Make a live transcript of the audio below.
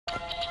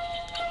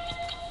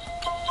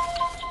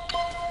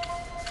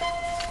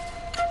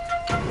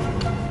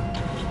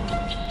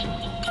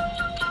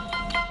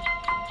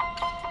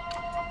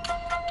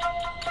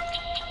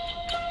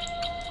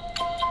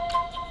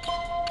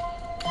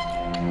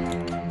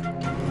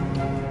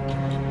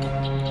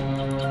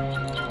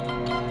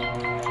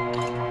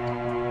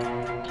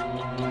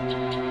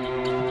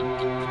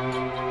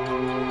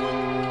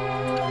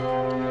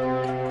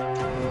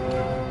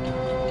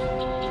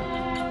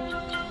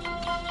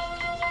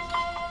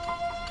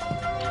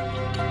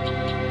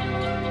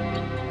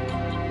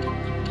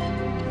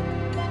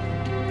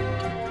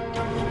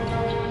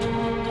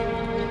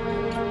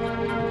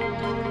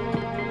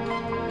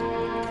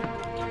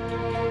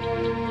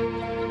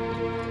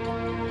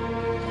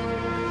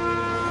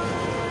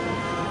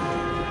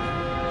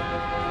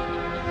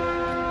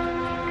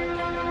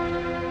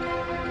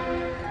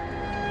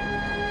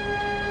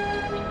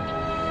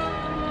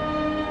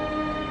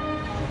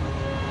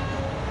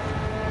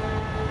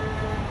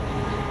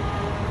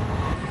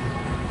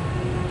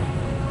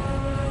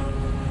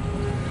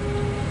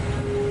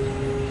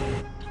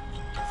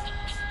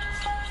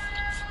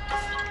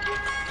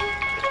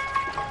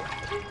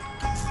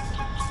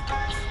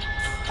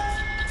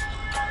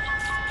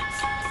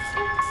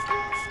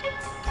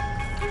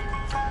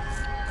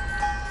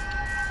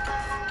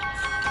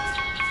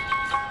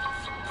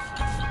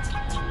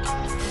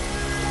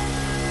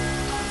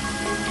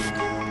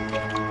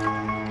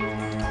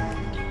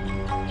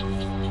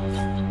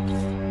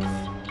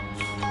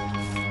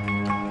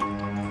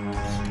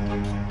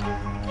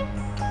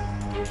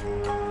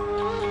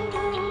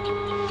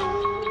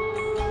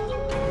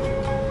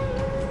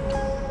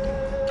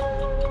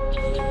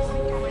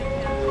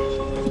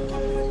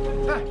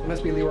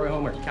must be Leroy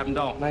Homer. Captain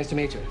Dahl. Nice to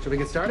meet you. Should we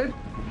get started?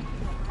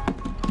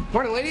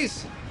 Morning,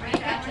 ladies.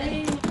 Morning,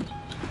 Captain.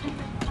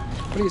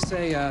 What do you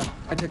say,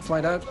 I take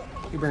flight out,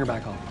 you bring her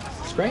back home?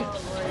 It's great.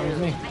 Come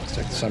with me. Let's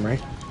check the summary.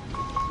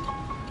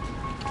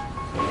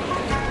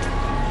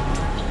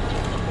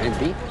 And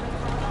beat.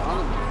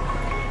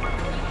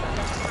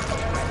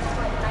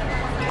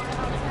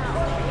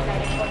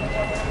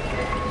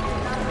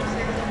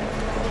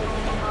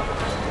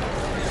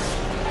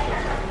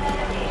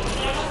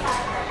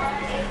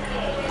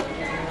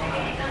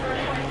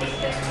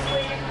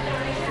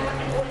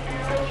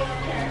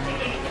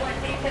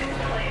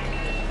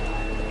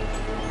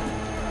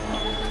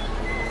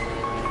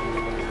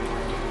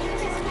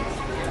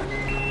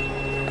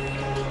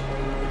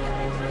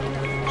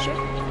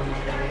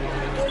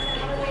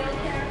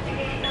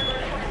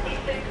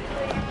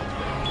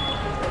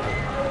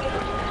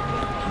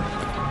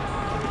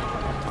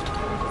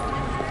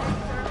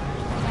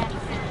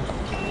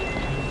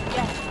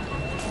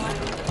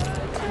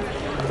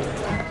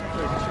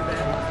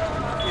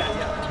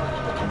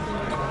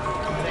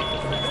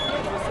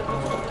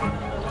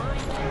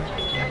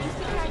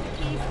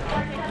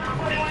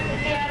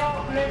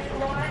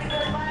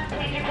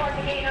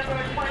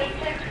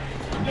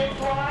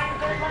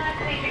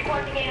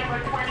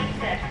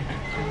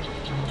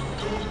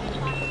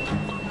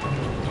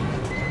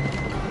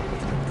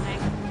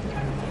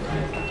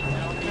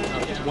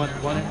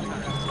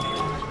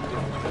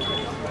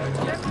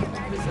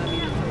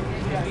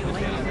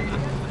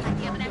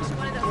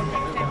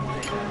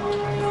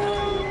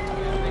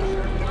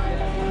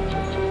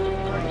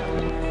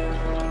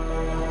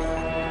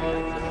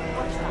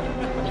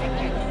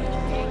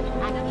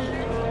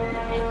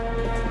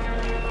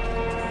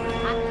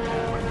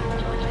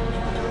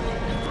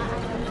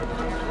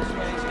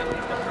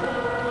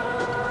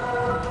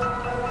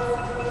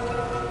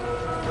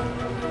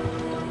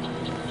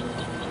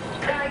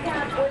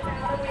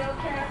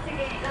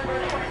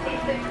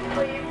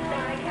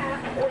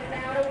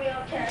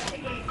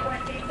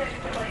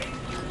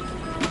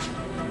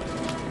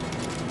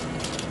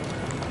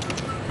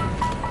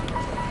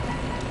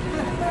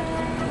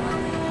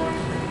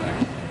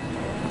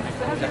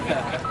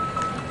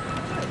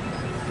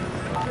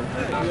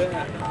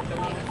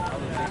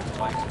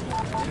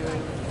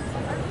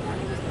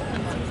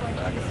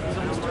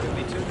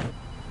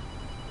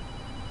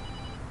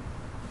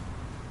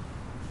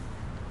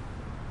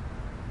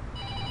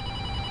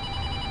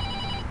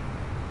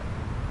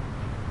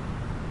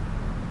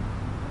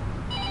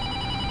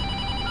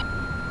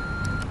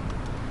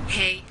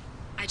 Hey,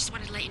 I just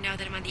wanted to let you know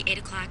that I'm on the 8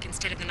 o'clock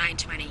instead of the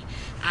 9:20.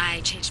 I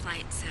changed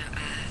flights, so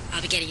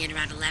I'll be getting in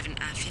around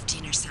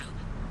 11:15 or so.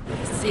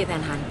 See you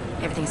then, hon.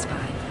 Everything's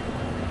fine.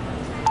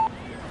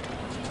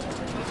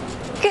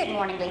 Good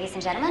morning, ladies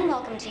and gentlemen.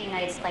 Welcome to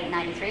United's Flight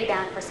 93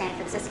 bound for San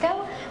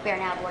Francisco. We are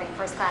now boarding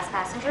first-class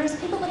passengers,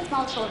 people with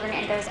small children,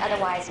 and those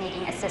otherwise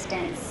needing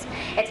assistance.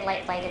 It's a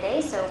light flight today,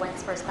 so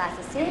once first class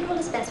is seated, we'll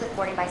dispense with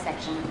boarding by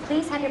section.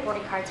 Please have your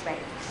boarding cards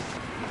ready.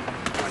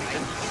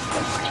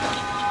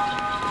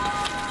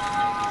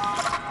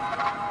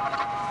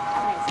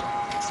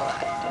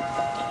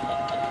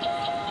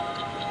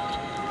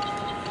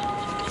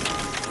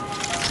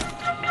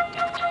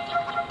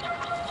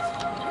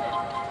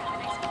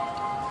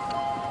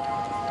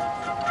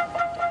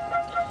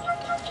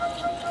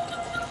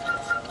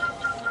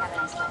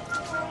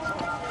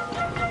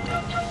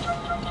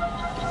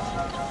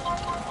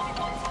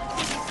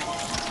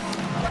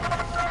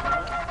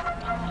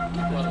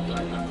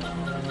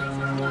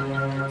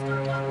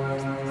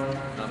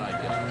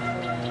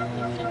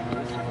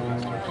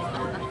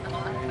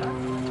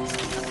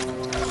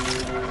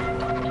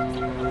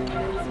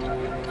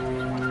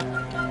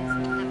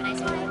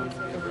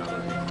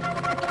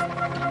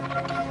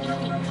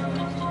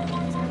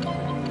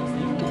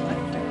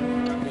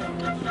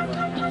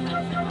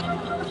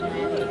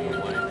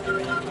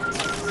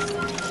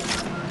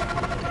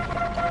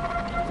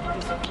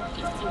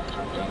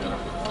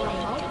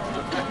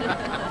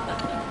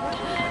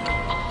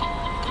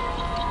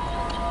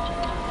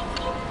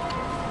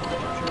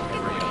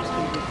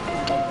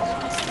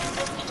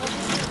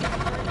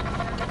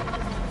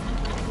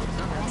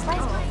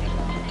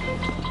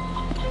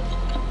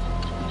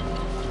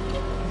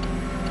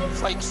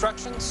 Flight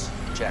instructions?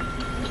 Check.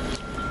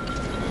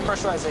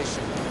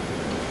 Pressurization?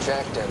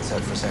 Checked and set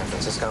for San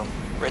Francisco.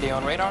 Radio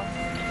and radar?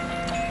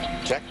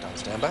 Checked on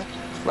standby.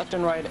 Left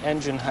and right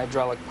engine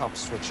hydraulic pump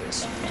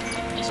switches.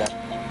 Set.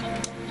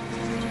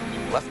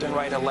 Left and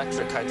right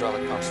electric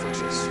hydraulic pump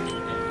switches.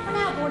 We're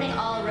now boarding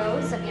all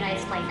rows of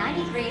United's Flight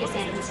 93 to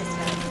San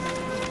Francisco.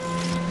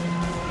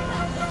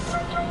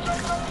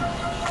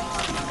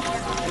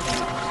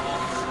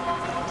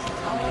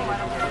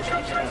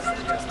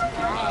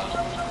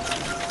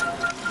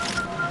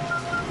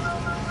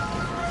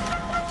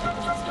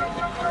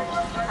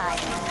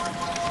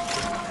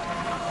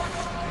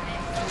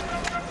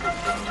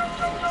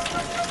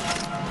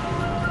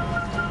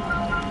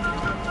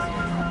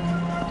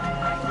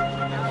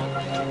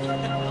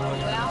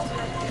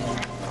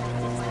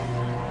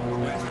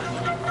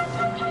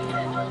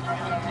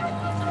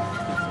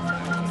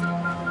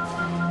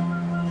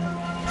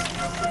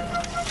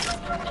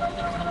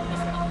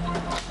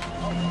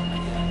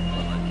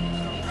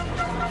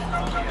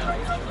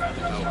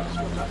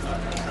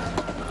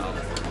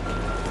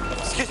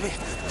 Excuse me.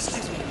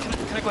 Excuse me.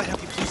 Can I go ahead and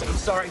help you, please? I'm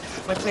sorry.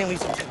 My plane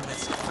leaves in 10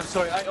 minutes. I'm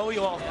sorry. I owe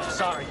you all.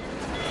 Sorry.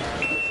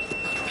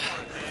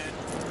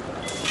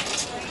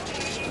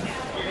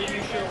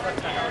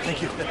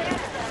 Thank you.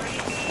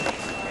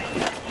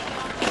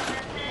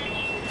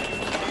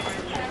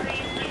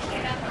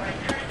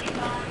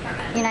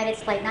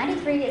 United's Flight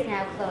 93 is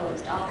now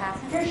closed. All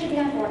passengers should be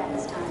on board at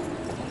this time.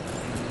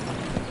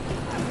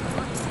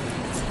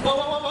 Whoa,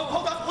 whoa, whoa, whoa.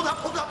 Hold up, hold up,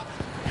 hold up.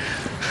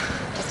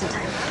 Just in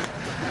time.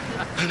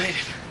 I made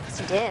it. Yes,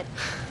 you did.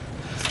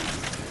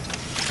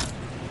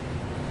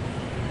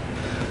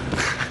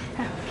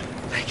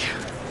 Thank you.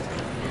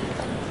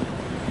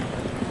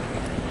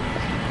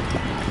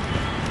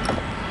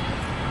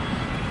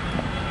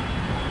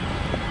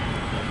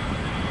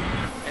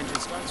 Engine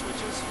start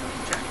switches?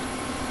 Check.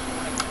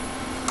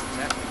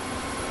 Set.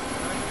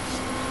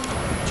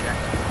 Check.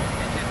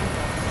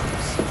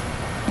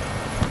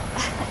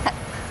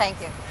 Thank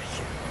you.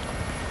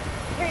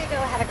 Here you go.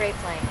 Have a great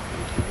flight.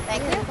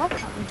 Thank you. Welcome.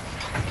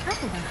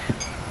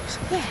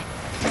 Yeah.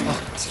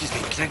 Oh, excuse me.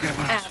 Can I grab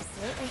one?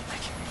 Absolutely.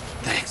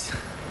 Thanks.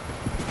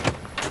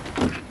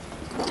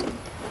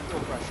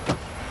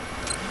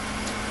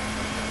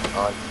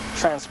 On.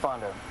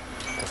 Transponder.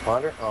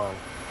 Transponder on.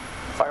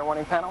 Fire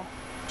warning panel?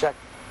 Check.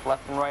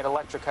 Left and right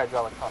electric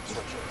hydraulic pump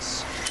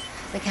switches.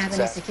 The cabin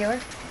Set. is secure.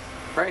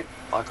 Great.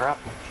 Lock her up.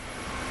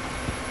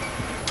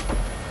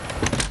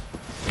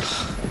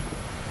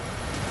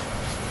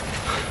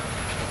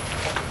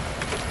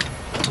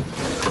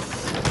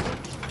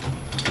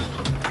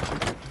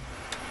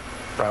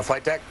 Ground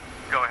flight deck.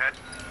 Go ahead.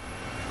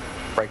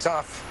 Brakes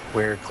off.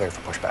 We're clear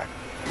for pushback.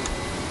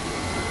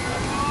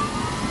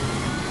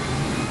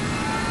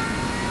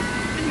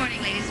 Good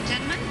morning, ladies and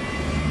gentlemen.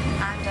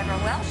 I'm Deborah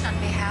Welsh. On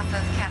behalf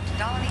of Captain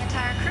Dahl and the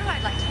entire crew,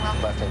 I'd like to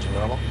welcome... Left engine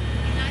normal.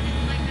 United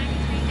Flight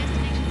 93,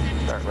 destination San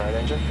Francisco. Start right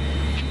engine.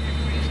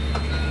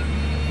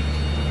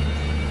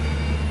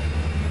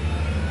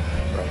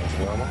 Right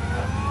engine normal.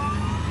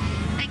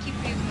 Thank you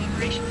for your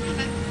cooperation. Have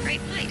a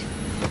great flight.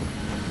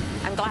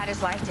 I'm glad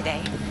it's live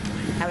today.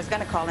 I was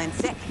going to call in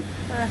sick.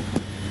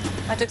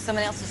 I took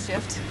someone else's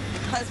shift.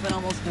 My husband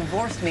almost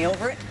divorced me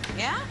over it.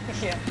 Yeah?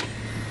 Yeah.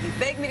 He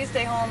begged me to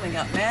stay home and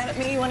got mad at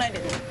me when I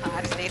didn't.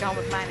 I'd stayed home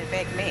with mine and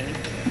begged me.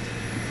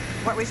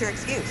 What was your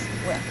excuse?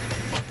 Well,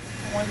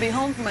 I want to be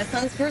home for my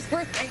son's first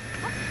birthday.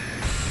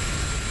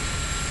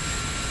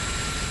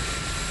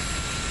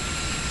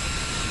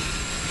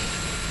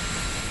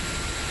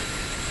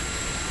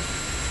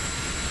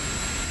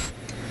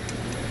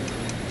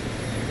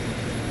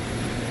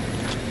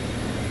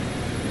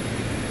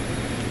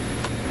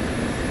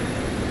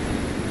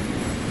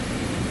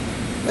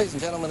 Ladies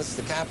and gentlemen, this is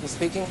the captain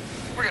speaking.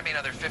 We're gonna be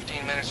another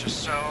 15 minutes or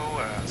so.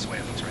 That's the way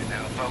it looks right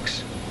now,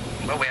 folks.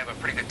 But we have a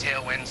pretty good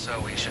tailwind, so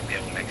we should be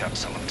able to make up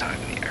some of the time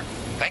in the air.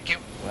 Thank you.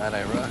 Glad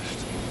I rushed.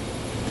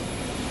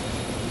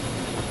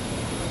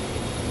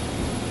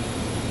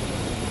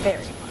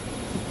 Very.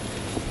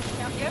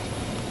 Sound good?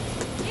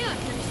 Yeah,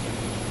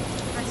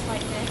 first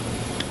flight day.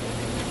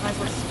 Might as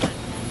well split.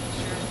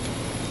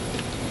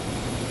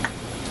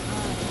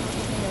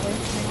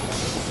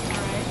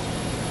 All right.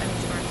 I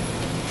need to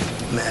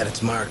Matt,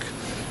 it's Mark.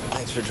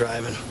 Thanks for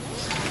driving.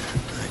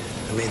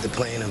 I made the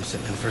plane. I'm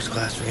sitting in first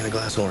class drinking a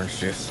glass of orange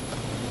juice.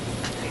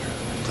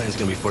 The plane's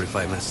gonna be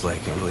 45 minutes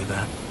late. Can you believe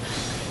that?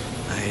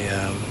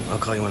 I'll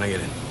call you when I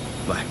get in.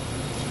 Bye.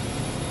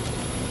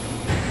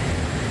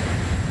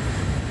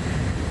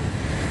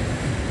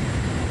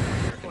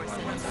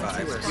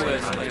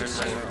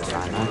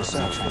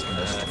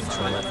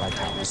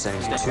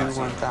 Settings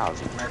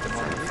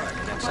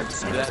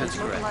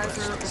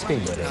 2-1000.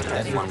 Speedway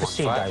data.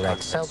 Proceed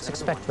direct. Celts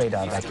expect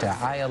radar vector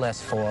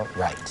ILS-4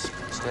 right.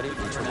 Steady,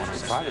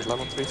 H115 is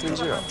level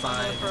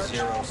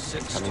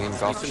 330. Coming in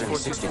Gulf Stream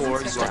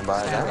 64, stand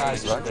by that.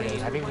 Is luck.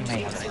 Heavy, we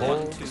may have a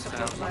hold.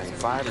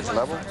 5 is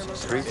level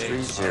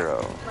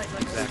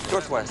 330.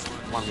 Northwest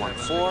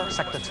 114.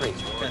 Sector 3.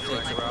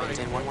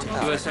 Maintain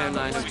 11000. USA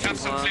 9 We have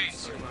some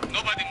planes.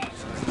 Nobody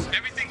moves.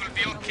 Everything will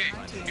be okay.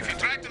 If you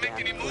try to make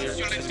any moves,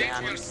 you'll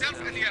endanger yourself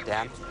and the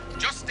airplane.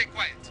 Just stay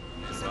quiet.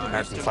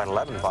 American Flight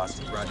 11,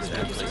 Boston. American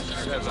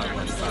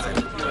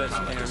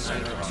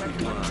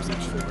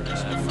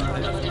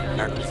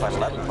Flight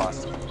 11,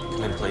 Boston.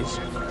 Come in, please.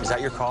 Is that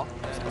your call?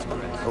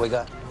 What do we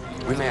got?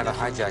 We may have a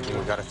hijacking.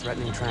 We've got a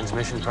threatening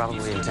transmission,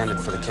 probably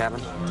intended for the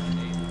cabin.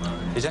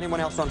 Is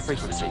anyone else on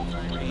frequency?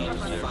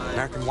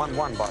 American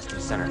 11, Boston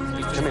Center.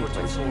 Come in,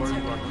 please.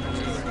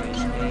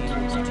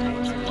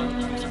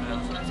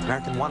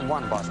 American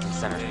 11, Boston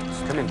Center.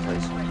 Come in,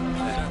 please.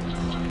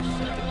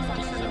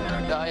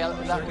 Yeah,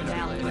 that would be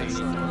late.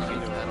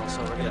 And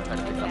also, we're going to try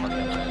to pick up on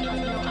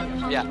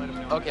that. Yeah,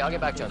 okay, I'll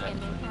get back to you on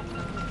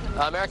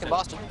that. American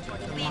Boston.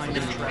 Please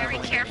listen very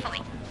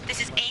carefully.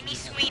 This is Amy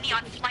Sweeney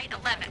on Flight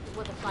 11.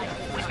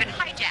 We've been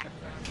hijacked.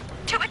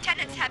 2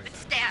 attendants have been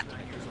stabbed.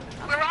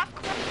 We're off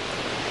course.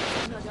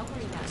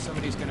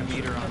 Somebody's gonna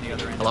meet her on the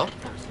other end. Hello?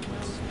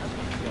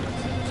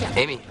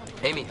 Amy,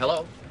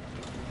 hello?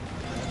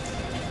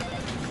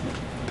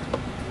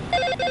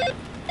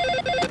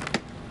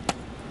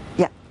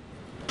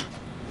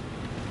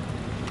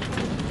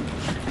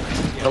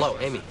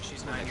 Amy.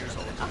 She's 9 years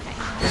old. Okay.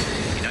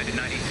 United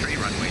 93,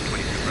 runway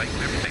 22 right,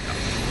 clear for takeoff.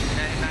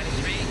 United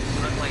 93,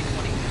 runway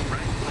 22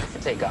 right. Clear for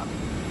takeoff.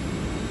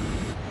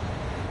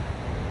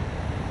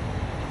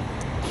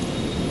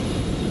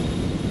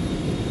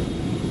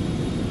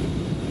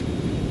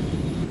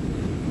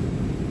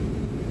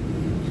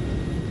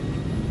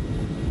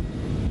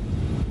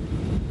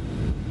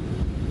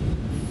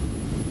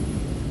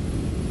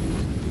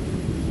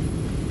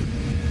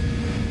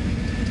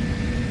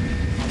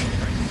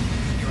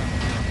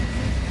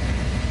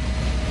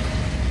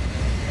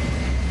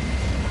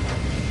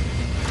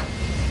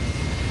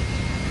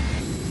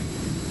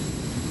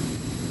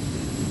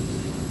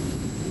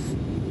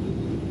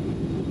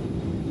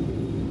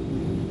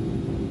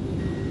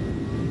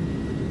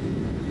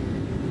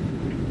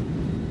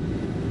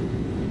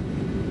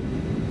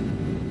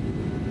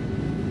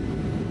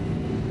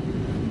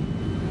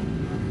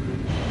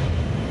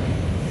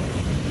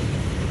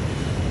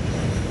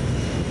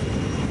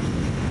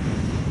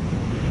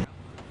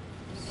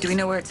 Do we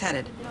know where it's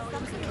headed?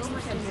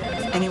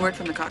 Any word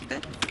from the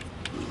cockpit?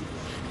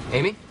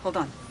 Amy? Hold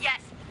on. Yes,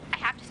 I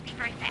have to speak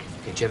very fast.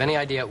 Okay, do you have any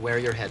idea where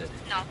you're headed?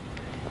 No.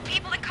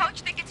 People in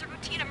coach think it's a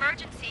routine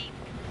emergency.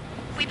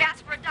 We've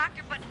asked for a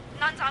doctor, but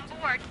none's on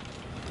board.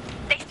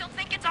 They still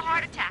think it's a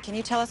heart attack. Can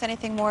you tell us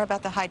anything more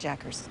about the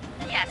hijackers?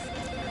 Yes,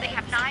 they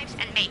have knives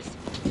and mace.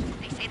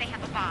 They say they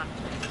have a bomb.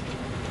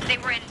 They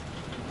were in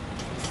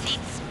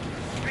seats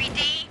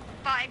 3D,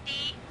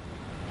 5D,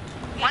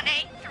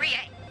 1A,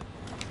 3A.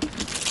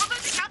 We're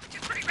losing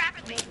altitude pretty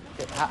rapidly.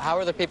 Okay, how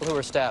are the people who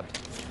were stabbed?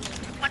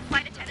 One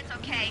flight attendant's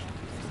okay.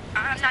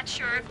 I'm not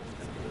sure.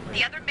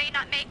 The other may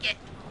not make it.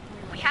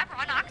 We have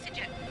her on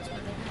oxygen.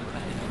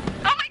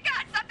 Oh my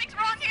God, something's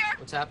wrong here.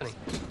 What's happening?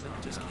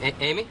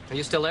 Amy, are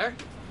you still there?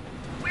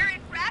 We're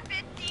in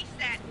rapid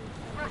descent.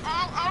 We're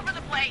all over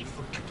the place.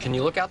 Can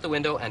you look out the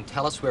window and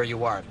tell us where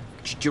you are?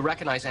 Do you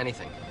recognize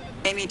anything?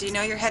 Amy, do you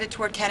know you're headed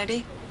toward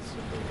Kennedy?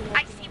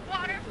 I see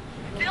water,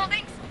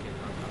 buildings.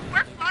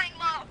 We're flying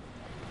low.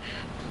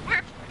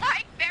 We're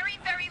flying very,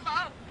 very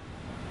low.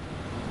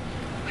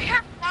 We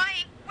are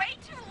flying way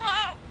too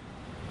low.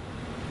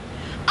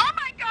 Oh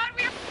my God,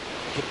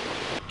 we're...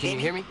 Can you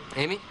hear me?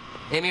 Amy?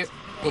 Amy,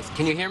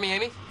 can you hear me,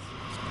 Amy?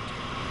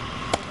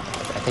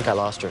 I think I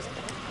lost her.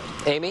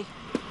 Amy?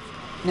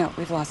 No,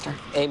 we've lost her.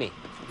 Amy.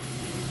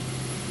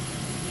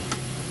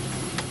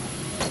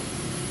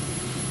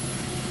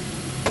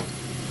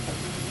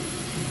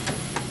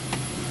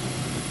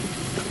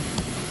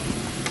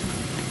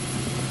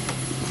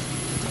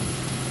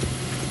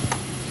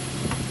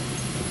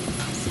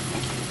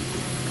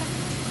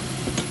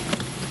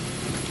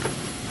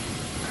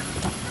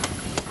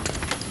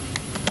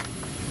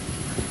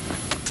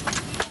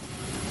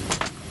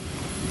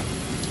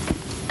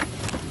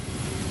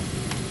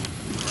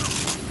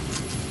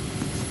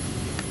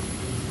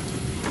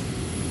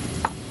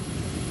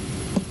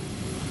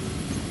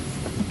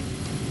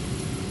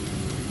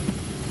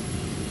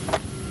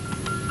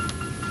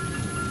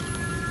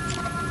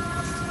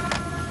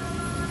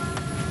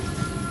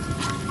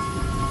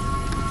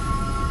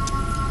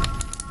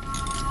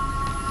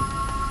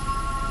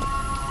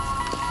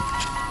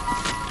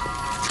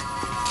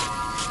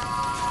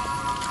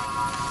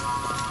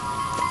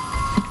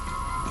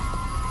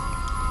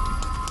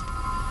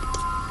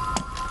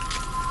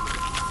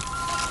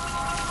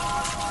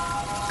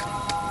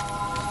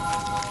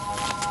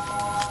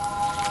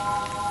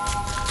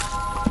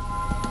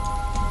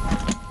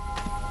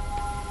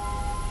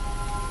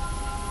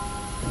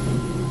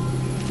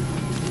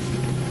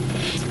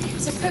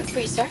 Is it fruit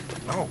free, sir?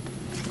 Oh,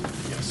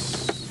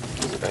 yes.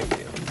 Thank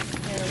you.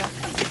 You're welcome.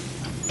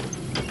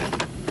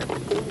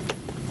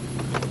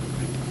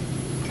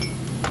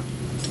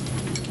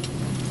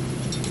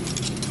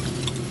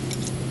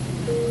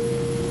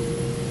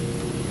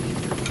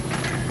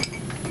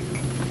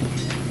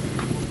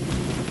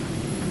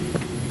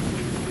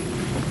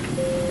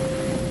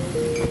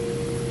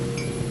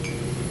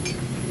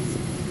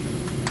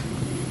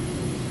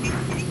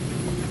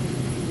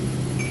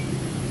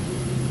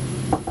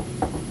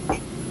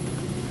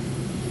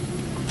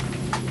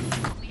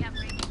 We have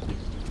great news.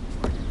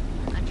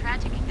 A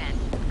tragic event.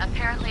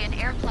 Apparently an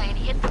airplane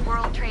hit the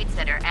World Trade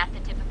Center at the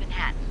tip of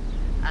Manhattan.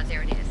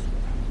 There it is.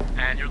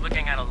 And you're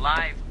looking at a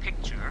live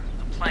picture.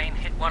 The plane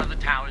hit one of the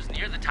towers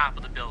near the top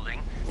of the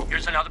building.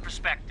 Here's another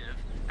perspective.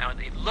 Now,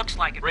 it looks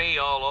like it... Debris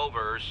all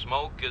over.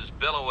 Smoke is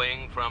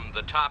billowing from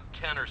the top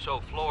 10 or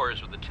so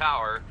floors of the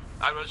tower.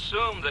 I would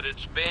assume that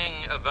it's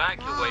being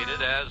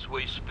evacuated as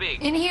we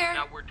speak. In here?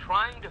 Now, we're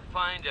trying to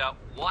find out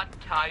what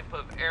type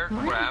of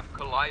aircraft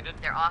collided.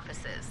 Their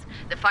offices.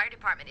 The fire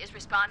department is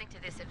responding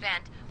to this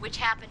event, which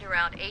happened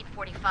around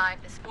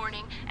 8:45 this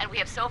morning, and we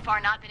have so far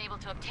not been able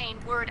to obtain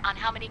word on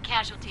how many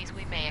casualties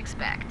we may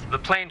expect. The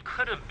plane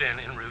could have been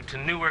en route to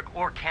Newark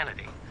or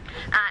Kennedy.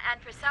 And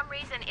for some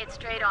reason, it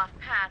strayed off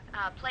path.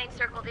 Planes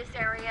circle this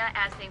area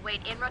as they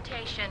wait in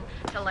rotation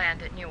to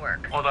land at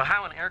Newark. Although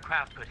how an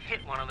aircraft could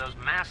hit one of those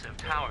massive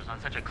towers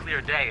on such a clear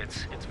day,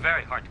 it's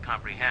very hard to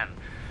comprehend.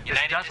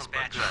 United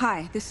Dispatch.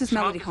 Hi, this is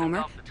Melody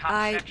Homer.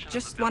 I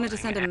just wanted to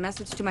send a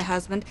message to my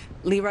husband,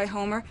 Leroy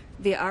Homer,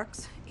 via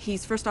ARCS.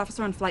 He's first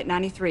officer on Flight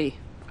 93.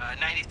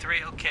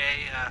 93,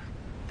 okay.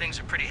 Things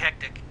are pretty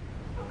hectic.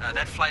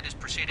 That flight is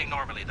proceeding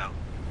normally, though.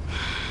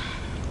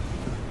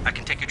 I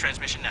can take your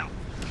transmission now.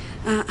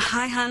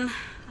 Hi, hon.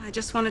 I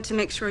just wanted to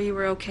make sure you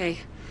were okay.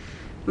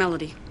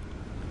 Melody.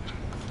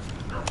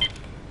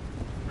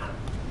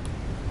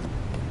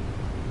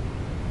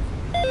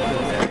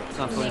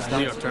 New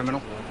York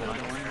Terminal.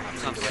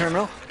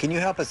 Terminal, can you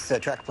help us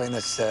track a plane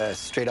that's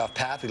straight off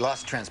path? We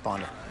lost the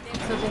transponder.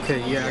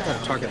 Okay, yeah, I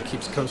got a target that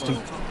keeps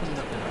coasting.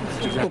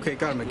 Okay,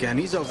 got him again.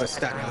 He's over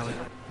Staten Island.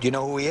 Do you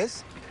know who he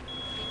is?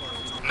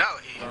 No,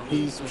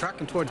 He's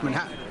tracking towards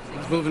Manhattan.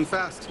 He's moving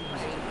fast.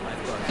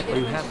 What do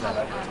you have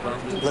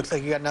that? Looks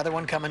like you got another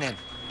one coming in.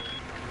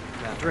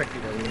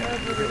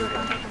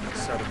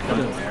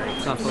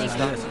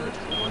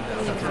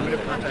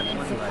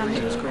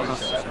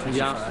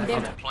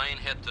 The plane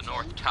hit the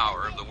North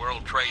Tower of the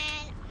World Trade.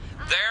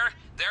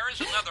 There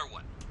is another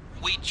one.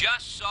 We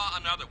just saw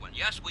another one.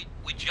 Yes, we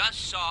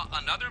just saw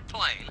another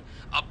plane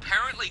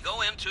apparently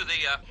go into the...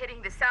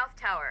 Hitting the South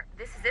Tower.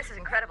 This is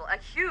incredible. A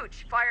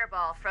huge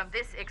fireball from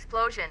this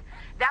explosion.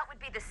 That would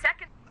be the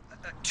second...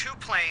 2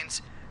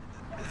 planes.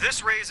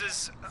 This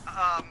raises...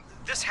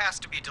 this has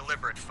to be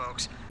deliberate,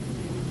 folks.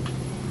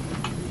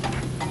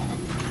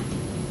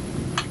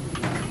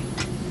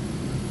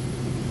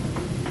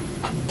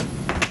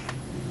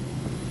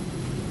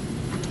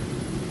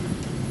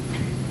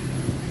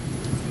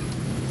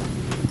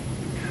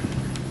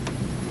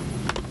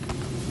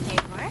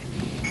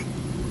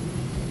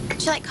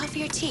 Would you like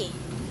coffee or tea?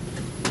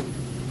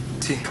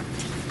 Tea.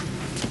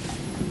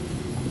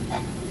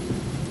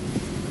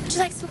 Would you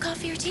like some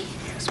coffee or tea?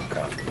 Yeah, some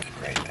coffee.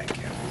 Great, thank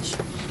you.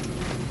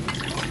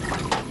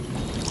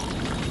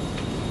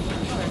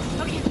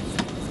 Okay.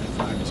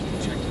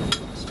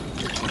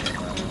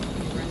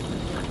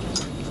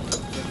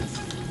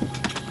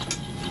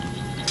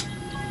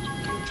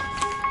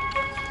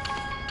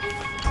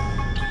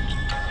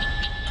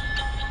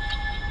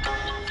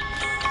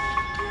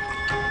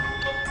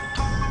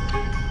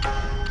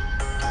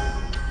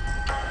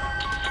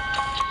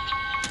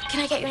 Can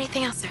I get you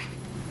anything else, sir?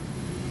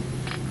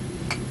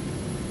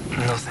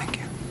 No, thank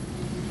you.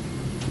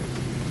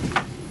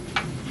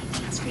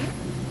 That's for you.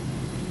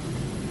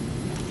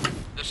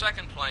 The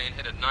second plane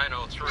hit at 9:03, and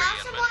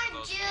many of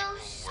those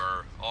people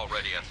were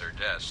already at their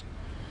desks.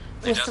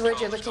 The What's death the word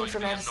toll you're is looking going for,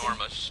 to be Madison?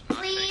 enormous,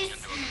 not taking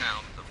into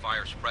account the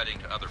fire spreading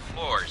to other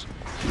floors.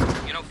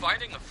 You know,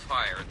 fighting a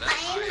fire that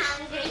high,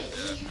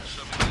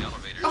 assuming the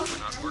elevators were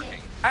not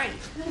working,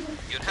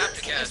 you'd have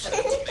to guess it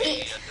would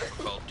be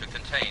difficult to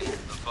contain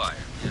the fire.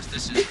 Yes,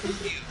 this is a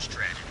huge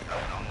tragedy,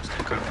 almost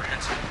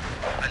incomprehensible.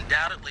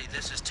 Undoubtedly,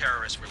 this is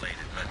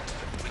terrorist-related, but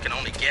we can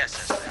only guess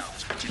as to how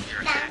this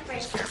particular attack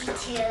was carried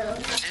out.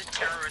 Did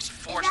terrorists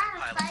force the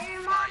pilots to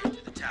fly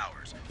into the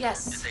towers?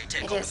 Yes, Did they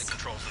take it over is. the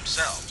controls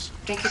themselves?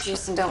 Drink your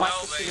juice and don't watch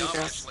Well, the they TV, girls.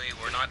 obviously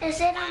were not Is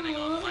it a planning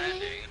on movie?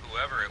 landing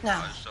whoever it No.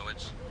 was, so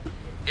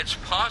it's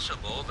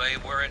possible they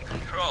were in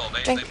control.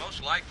 They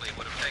most likely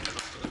would have taken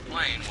over the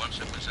plane once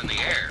it was in the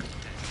air.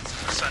 It's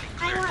a sunny,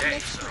 clear day,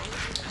 so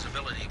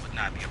visibility would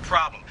not be a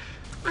problem.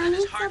 But it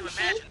is hard to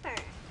imagine.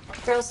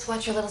 Girls,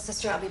 watch your little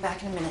sister. I'll be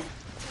back in a minute.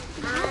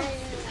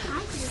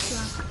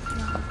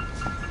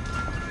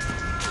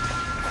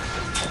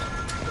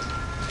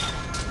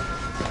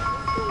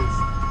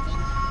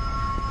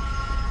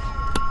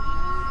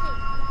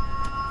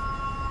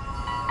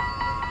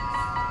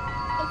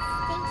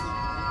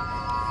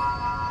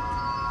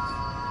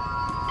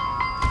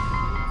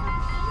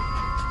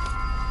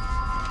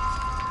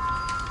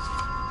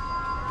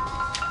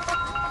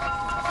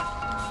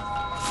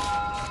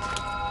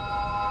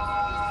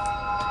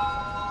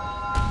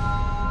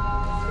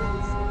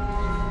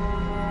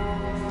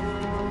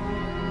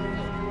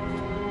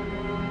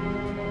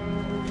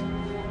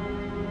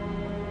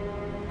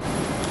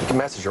 You can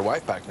message your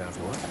wife back now if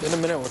you want. In a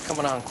minute, we're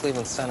coming on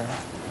Cleveland Center.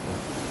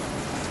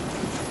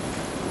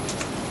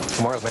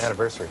 Tomorrow's my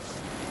anniversary.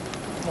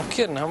 No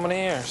kidding, how many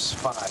years?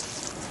 5.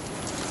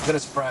 I'm gonna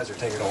surprise her,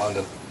 take her to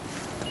London.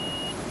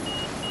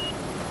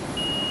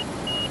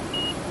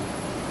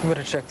 You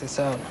better check this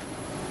out.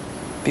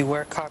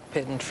 Beware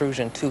cockpit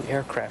intrusion. 2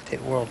 aircraft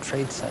hit World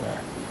Trade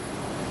Center.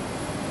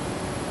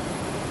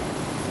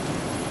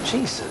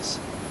 Jesus.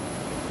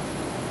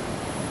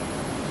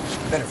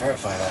 Better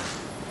verify that.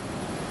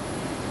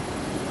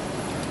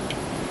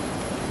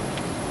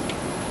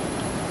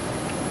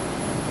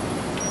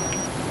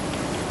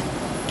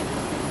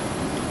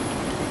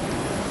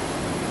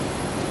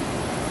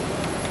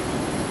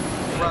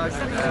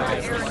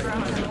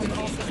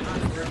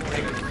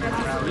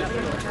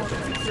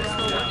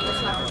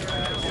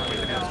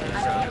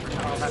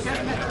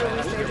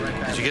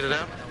 Did you get it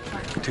out?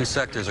 2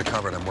 sectors are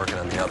covered. I'm working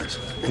on the others.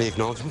 Any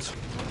acknowledgements?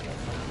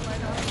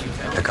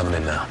 They're coming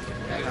in now.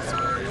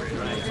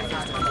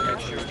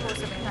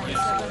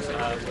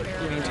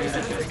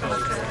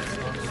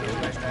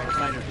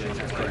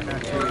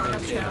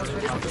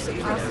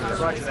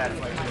 Roger that.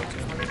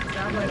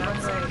 You're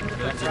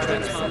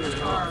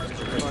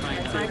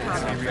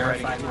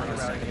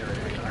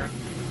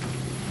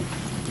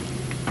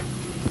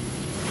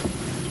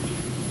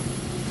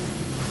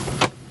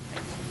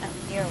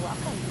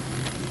welcome.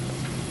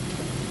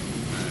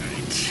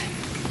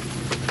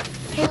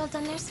 Are you all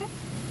done there, sir?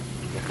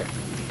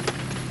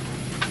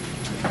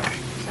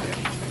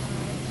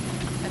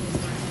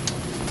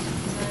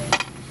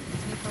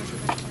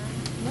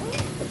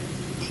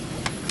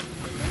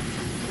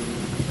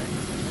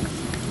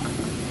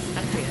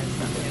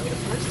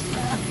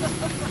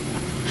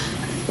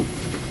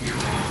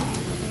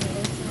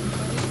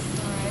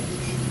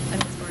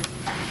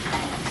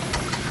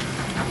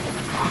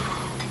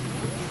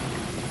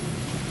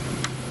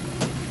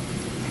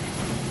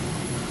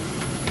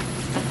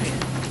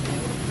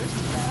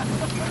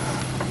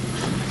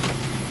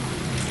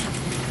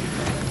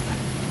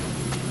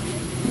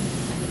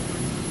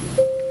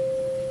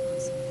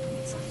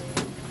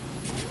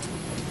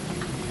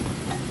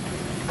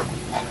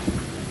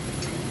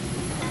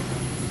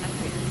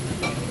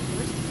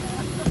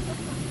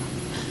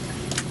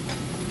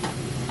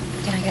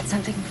 Can I get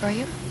something for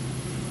you?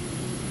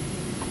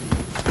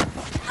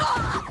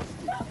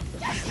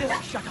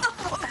 Shut up.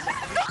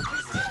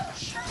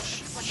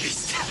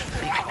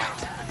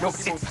 No,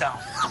 sit down.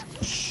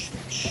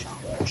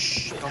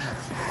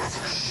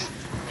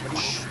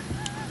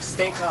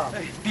 Stay calm.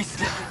 Be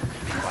still.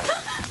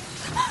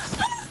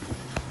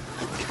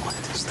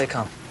 Stay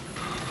calm.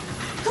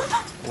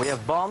 We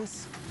have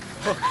bombs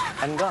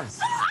and guns.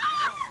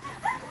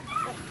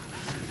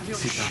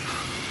 Sit down.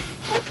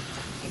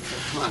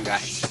 Come on,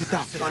 guys. Sit down.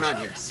 What's going on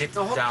here? Sit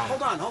No, down.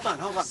 Hold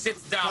on.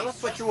 Sit down. Tell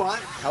us what you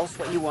want. Tell us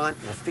what you want.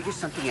 We'll figure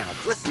something out.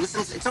 Listen,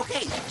 it's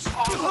okay.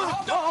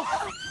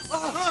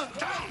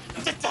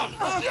 Sit down.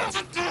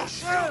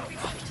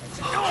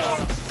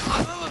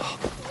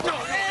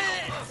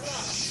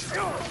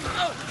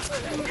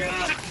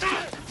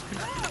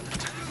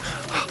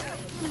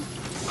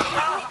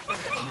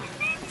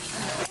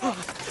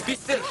 Be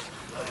still.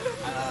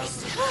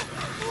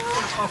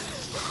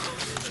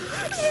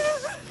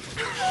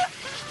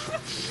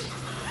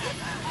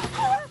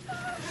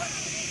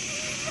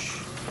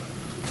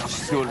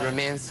 You'll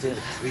remain still,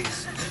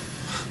 please.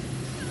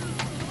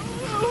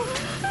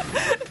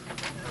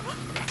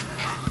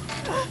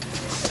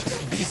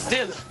 Be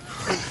still.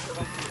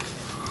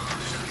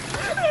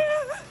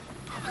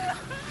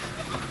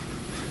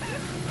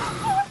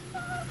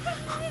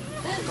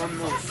 Don't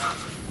move.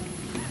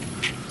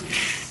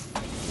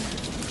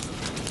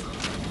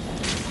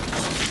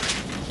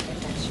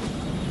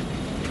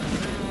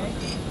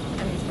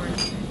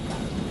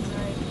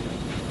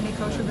 Any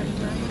kosher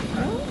vegetarian?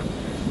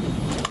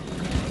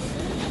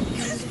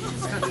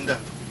 Linda.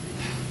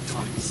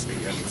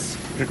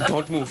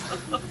 Don't move.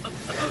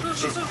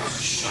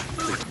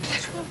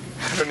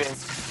 Remain.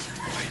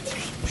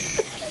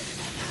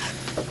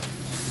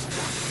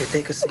 Here,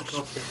 take a seat.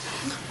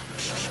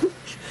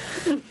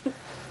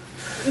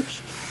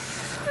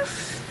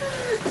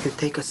 Here,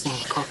 take a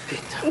seat. Cockpit.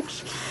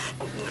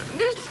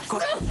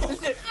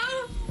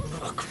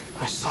 Look,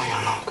 I saw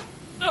your look.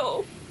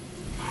 No.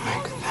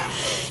 Make them.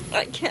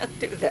 I can't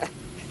do that.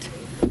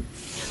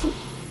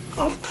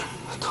 Open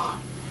the door.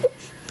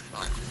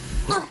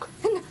 Look.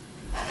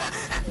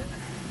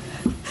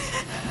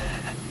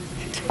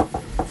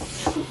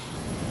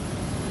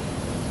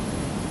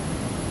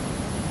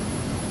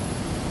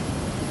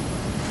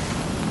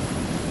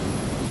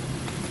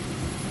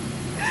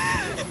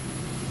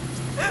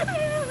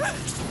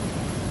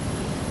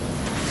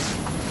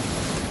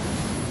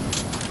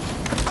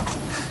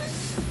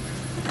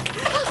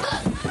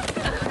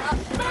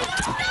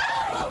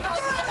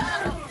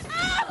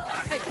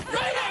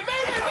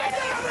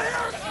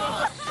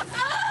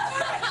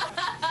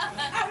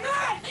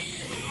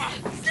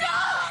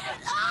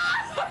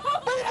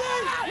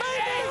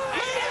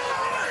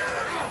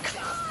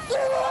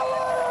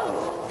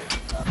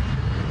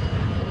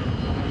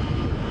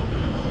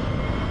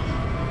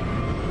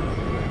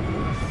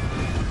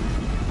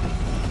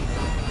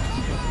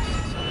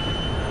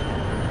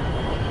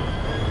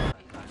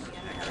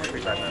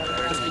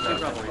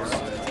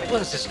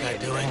 What is this guy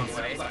doing?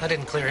 I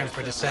didn't clear him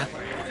for descent.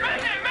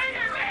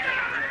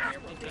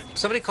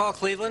 Somebody call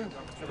Cleveland.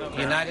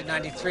 United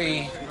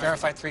 93,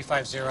 verify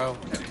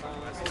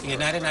 350.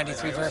 United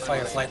 93, verify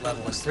your flight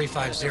level is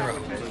 350.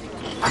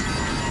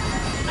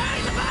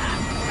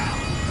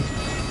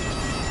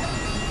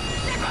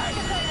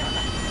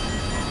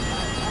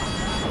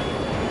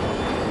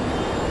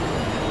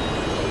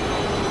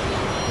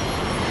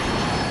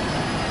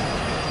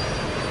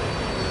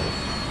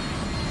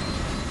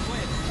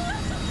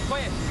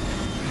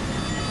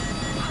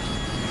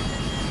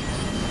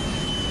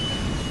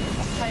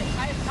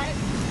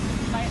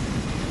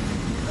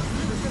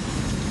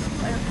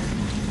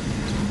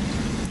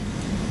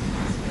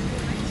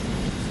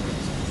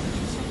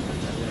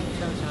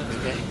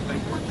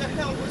 What the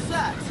hell was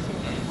that?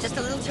 Just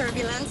a little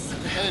turbulence.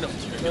 Hell no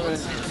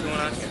turbulence. What's going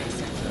on here?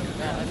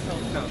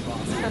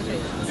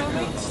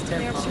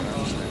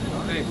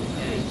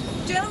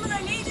 Gentlemen,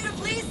 I need you to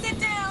please sit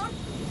down.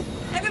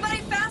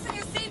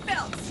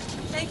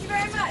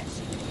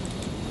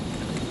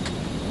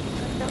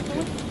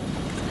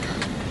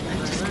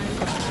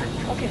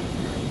 Okay.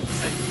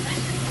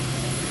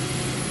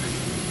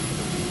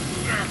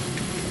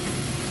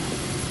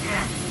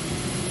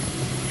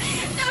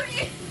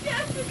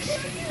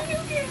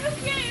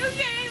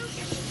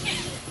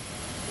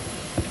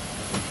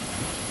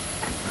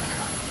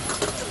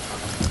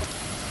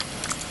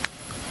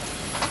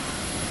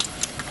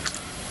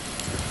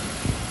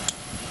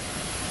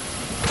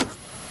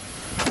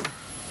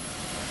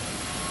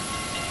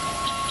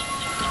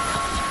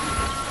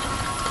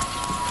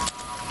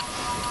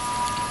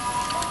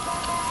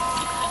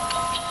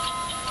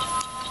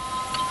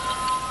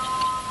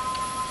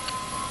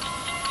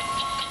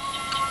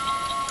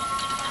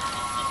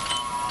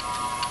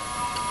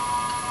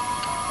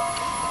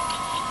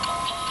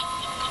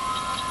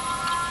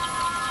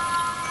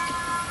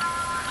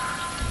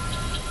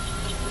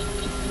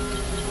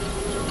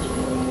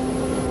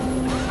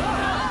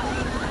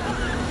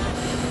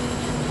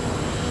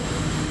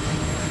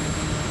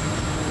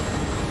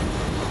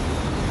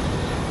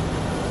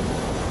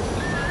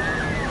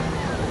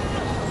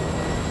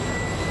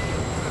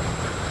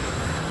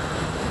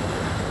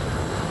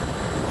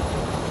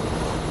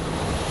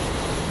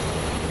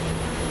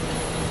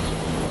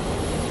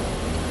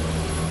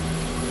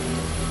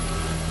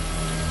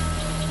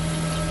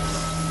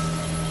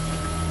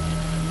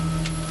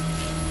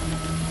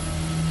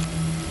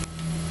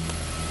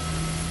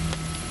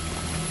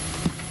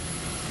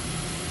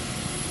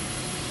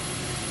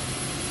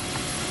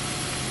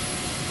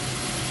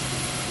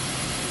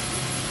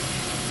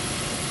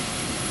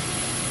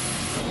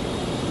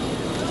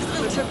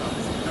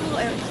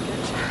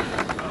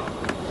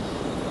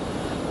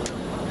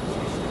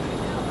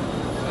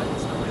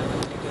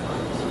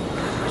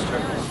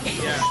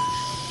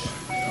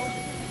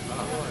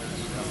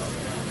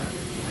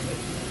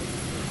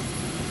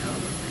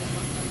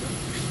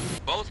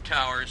 Both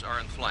towers are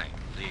in flame.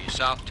 The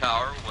south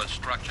tower was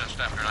struck just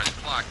after 9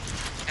 o'clock,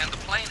 and the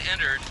plane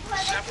entered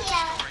several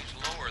stories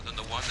lower than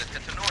the one that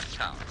hit the north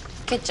tower.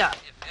 Good job.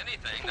 If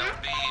anything, there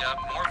would be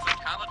more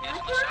fatalities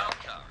in the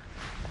south tower.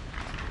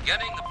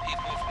 Getting the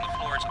people from the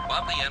floors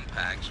above the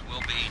impacts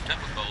will be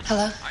difficult.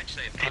 Hello? I'd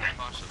say if not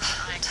possible.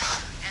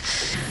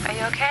 Are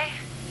you okay?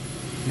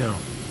 No,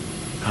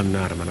 I'm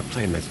not. I'm on a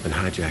plane that's been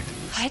hijacked.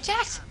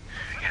 Hijacked?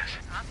 Yes.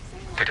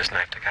 They just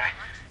knifed a guy.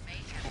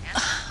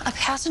 A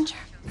passenger?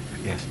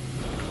 Yes.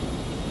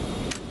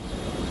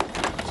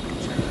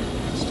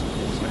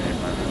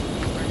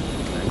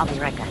 I'll be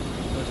right back.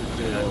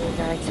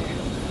 All right, sir.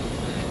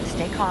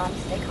 Stay calm,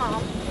 stay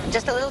calm.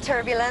 Just a little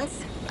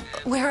turbulence.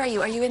 Where are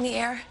you? Are you in the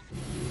air?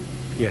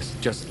 Yes,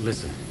 just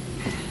listen.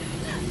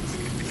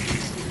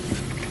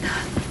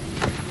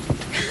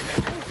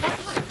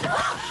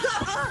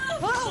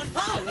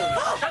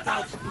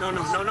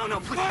 No,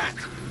 please.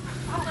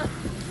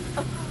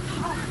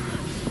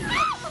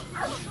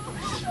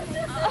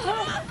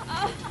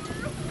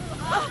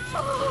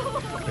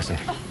 Listen,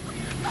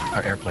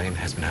 our airplane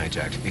has been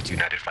hijacked. It's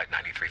United Flight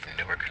 93 from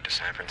Newark to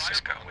San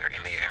Francisco. We're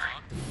in the air.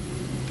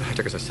 The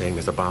hijackers are saying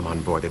there's a bomb on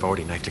board. They've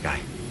already knifed a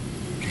guy.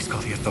 Please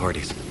call the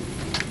authorities.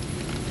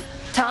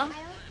 Tom?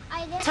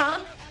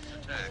 Tom?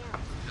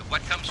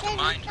 What comes to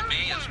mind to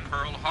me is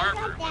Pearl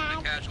Harbor, when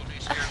the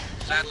casualties here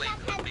sadly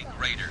could be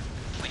greater.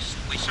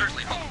 We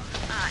certainly hope.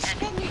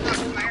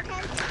 And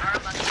Americans are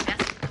among the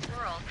best in the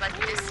world, but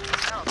this is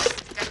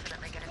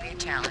definitely going to be a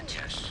challenge.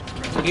 Yes.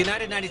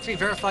 United 93,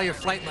 verify your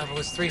flight level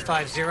is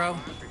 350.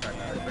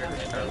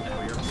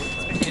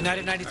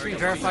 United 93,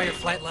 verify your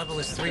flight level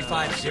is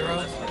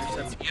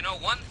 350. You know,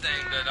 one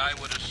thing that I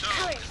would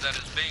assume is that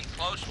is being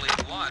closely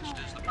watched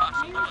is the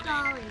possibility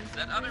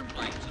that other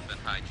planes have been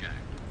hijacked.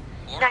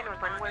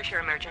 911, where's your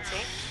emergency?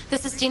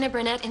 This is Dina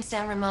Burnett in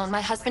San Ramon. My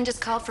husband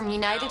just called from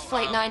United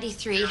Flight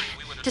 93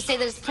 to say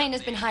that his plane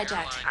has been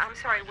hijacked. I'm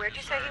sorry, where'd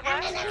you say he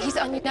was? He's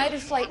on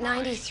United Flight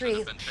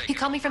 93. He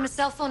called me from his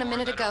cell phone a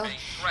minute ago.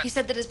 He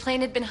said that his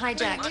plane had been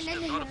hijacked.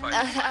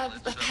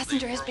 A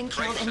passenger has been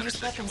killed and there's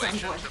weapons on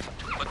board.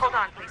 Hold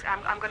on, please.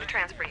 I'm going to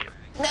transfer you.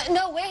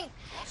 No, wait.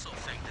 Also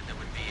think that there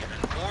would be an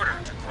order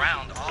to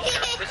ground all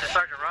air. This is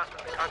Sergeant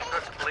Rossman, the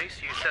Contra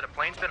Police. You said a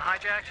plane's been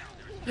hijacked?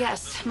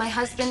 Yes, my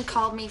husband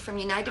called me from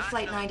United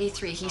Flight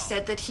 93. He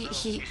said that he...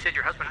 You said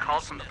your husband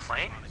called from the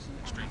plane?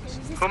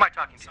 Who am I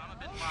talking to?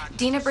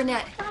 Dina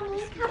Burnett.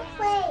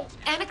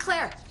 Anna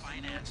Claire.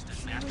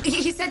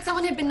 He said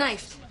someone had been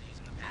knifed.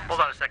 Hold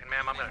on a second,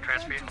 ma'am. I'm going to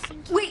transfer you.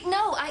 Wait,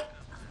 no,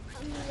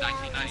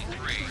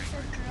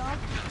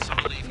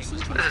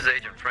 1993. This is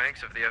Agent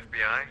Franks of the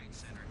FBI.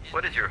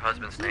 What is your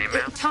husband's name,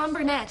 ma'am? Tom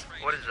Burnett.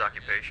 What is his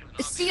occupation?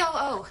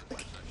 COO.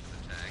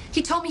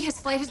 He told me his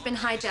flight has been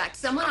hijacked.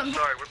 Someone... I'm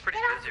sorry, we're pretty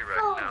busy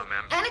right now,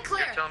 ma'am. Anna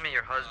Claire. You're telling me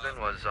your husband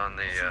was on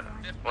the,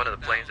 one of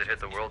the planes that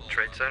hit the World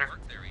Trade Center?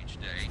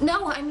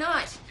 No, I'm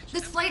not.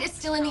 This flight is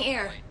still in the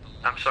air.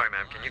 I'm sorry,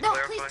 ma'am. Can you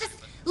clarify? No, please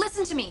just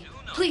listen to me.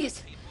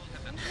 Please.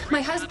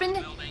 My husband,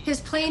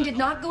 his plane did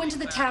not go into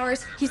the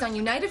towers. He's on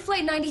United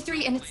Flight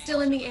 93 and it's still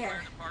in the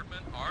air.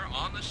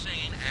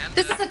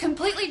 This is a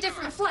completely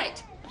different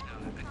flight.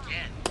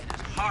 Again, it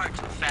is hard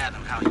to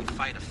fathom how you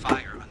fight a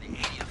fire on the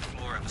 80th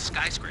floor of a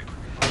skyscraper.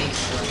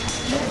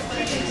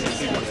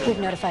 We've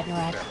notified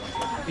NORAD.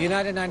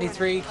 United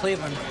 93,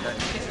 Cleveland.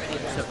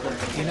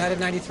 United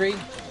 93?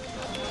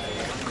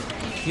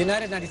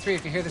 United 93,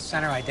 if you hear the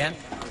center, ident.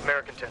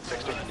 American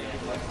 1060.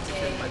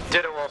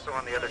 Ditto also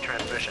on the other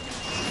transmission.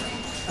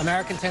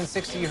 American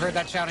 1060, you heard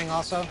that shouting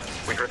also?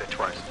 We heard it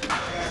twice.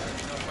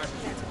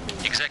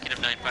 Executive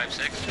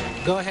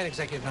 956. Go ahead,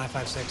 Executive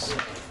 956.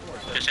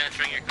 Just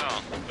answering your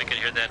call. We could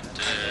hear that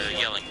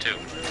yelling, too.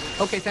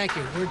 Okay, thank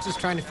you. We're just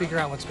trying to figure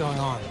out what's going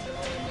on.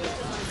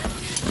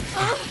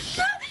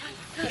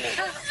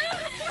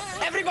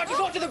 Everybody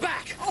go to the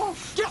back! Oh,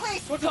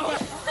 please! Go to the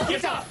back!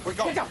 Get up! We're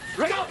going. Get up!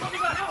 Right now!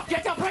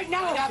 Get up right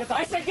now!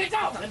 I said get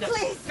up!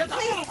 Please, get up!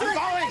 please, I'm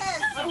going!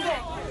 I'm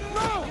going!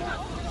 Move!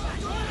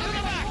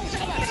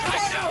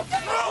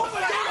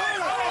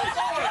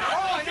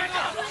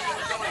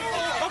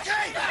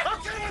 Okay!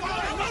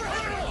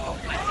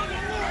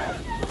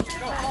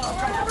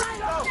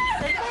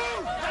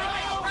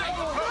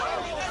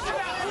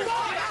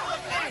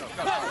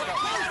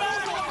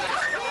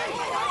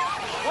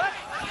 What?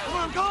 Come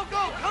on, go,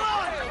 go! Come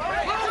on!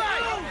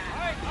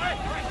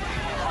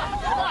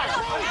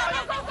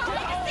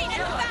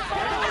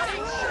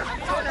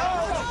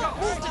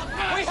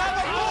 We have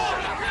a move!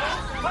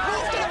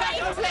 Move to the back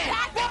of the plane!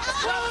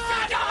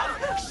 Shut up!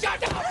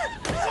 Shut up!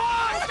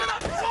 Shut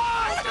up!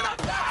 Shut up!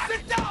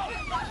 Sit down!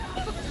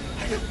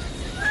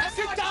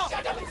 Sit down!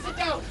 Shut up and sit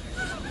down!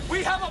 We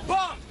have a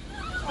bomb!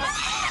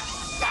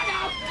 Shut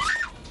up!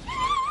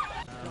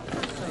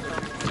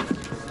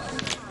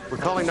 We're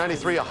calling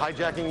 93 a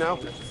hijacking now?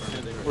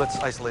 Let's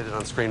isolate it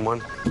on screen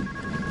 1.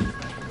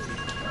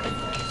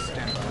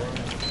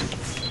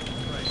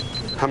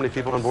 How many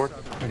people on board?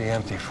 Pretty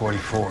empty,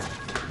 44.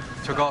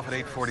 Took off at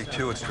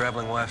 8:42. It's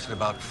traveling west at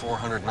about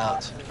 400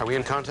 knots. Are we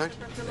in contact?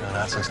 No,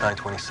 not since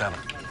 9:27.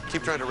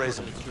 Keep trying to raise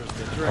them.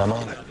 I'm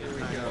on it.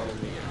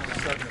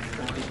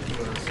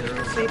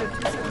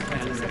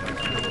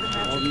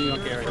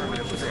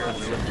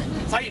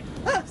 Saeed!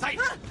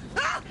 Saeed!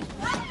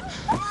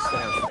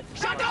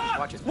 Shut up!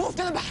 Watch it. Move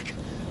to the back!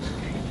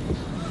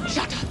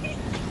 Shut up!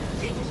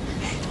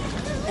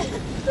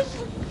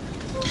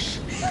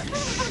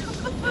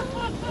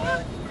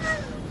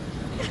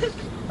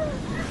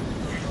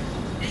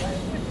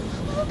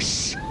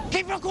 Shh!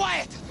 Keep her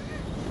quiet!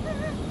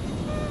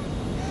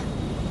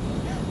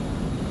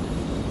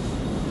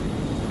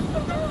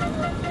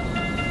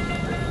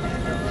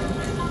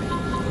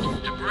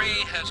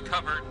 Debris has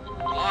covered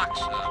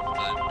blocks of the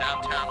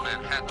downtown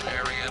Manhattan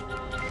area.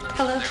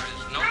 Hello? There is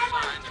no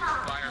sign of the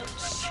fire.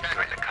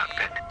 Check the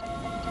cockpit.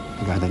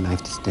 The guy that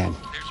knifed is dead.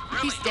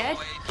 He's dead?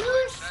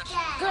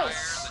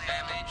 Gross.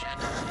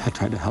 I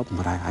tried to help him,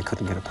 but I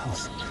couldn't get a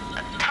pulse.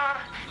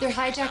 They're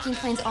hijacking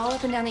planes all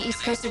up and down the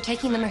East Coast. They're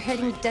taking them or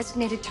heading to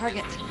designated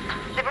targets.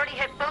 They've already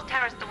hit both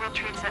towers at the World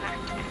Trade Center.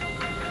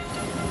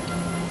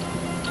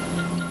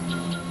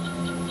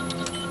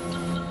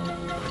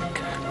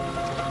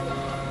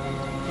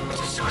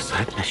 It's a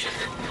suicide mission.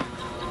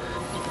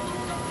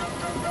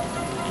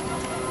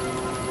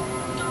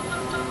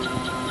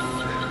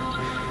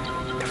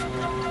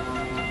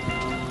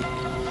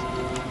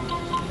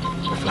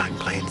 They're flying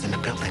planes into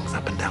buildings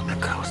up and down the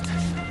coast.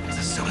 It's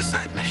a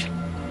suicide mission.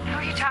 Who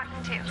are you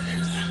talking to?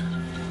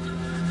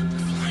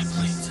 Flying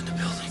planes into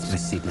buildings. My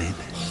seatmate.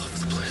 All over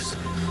the place.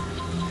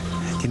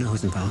 Do you know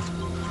who's involved?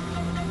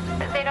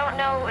 They don't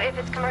know if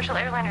it's commercial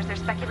airliners. They're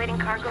speculating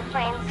cargo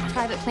planes.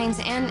 Private planes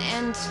and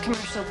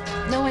commercial.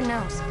 No one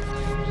knows.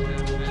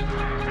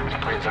 How many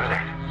planes are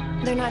there?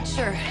 They're not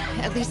sure.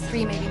 At least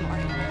 3, maybe more.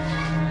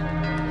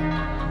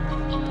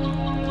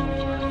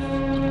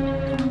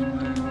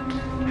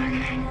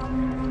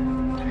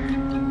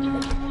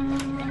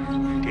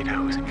 Do you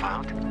know who's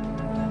involved?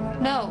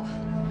 No.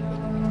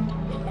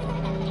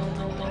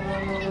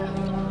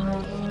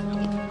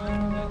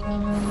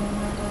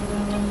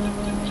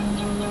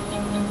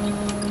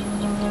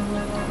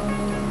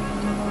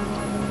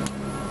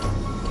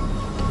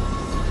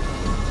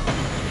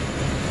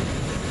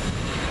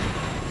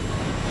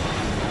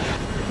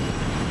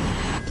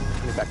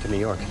 Coming back to New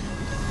York.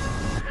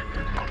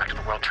 Going back to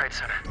the World Trade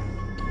Center.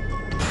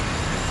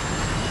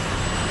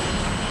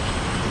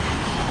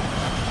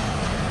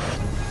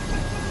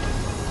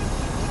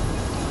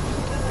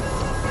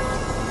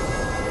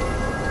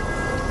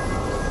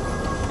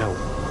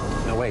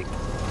 No, wait.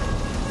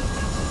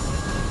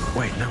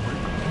 Wait, no,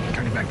 we're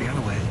turning back the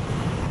other way.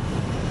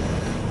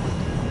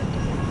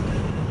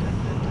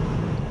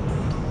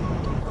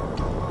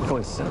 We're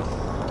going south.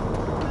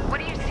 What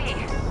do you see?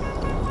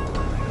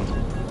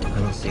 I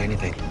don't see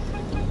anything.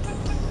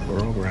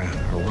 We're over a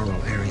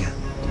rural area.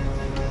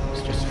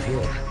 It's just a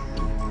field.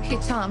 Hey,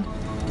 Tom.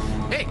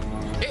 Hey!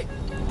 Hey!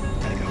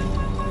 Gotta go.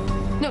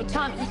 No,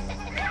 Tom.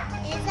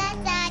 Is that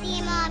Daddy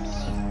and Mommy?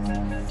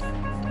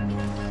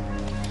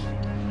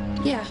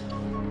 Yeah.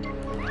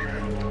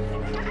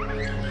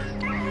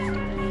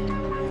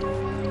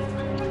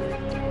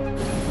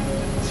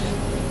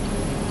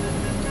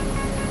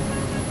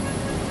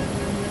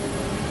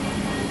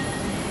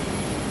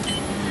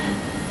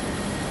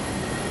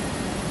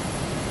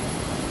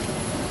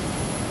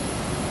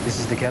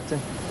 the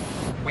captain?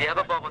 We have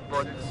a bomb on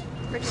board.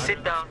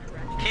 Sit down.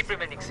 Keep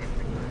remaining seated.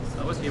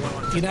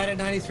 United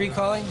 93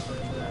 calling.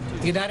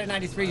 United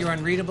 93, you're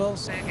unreadable.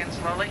 Say again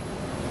slowly.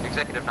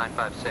 Executive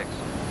 956.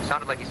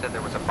 Sounded like he said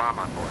there was a bomb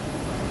on board.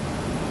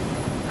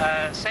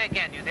 Say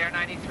again. You there,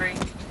 93?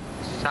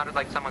 Sounded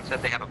like someone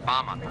said they have a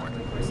bomb on board.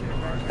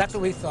 That's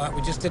what we thought.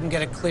 We just didn't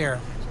get it clear.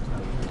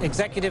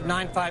 Executive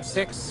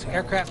 956,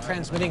 aircraft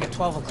transmitting at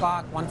 12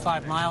 o'clock,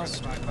 15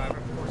 miles.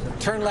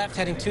 Turn left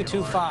heading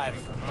 225.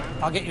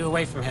 I'll get you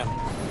away from him.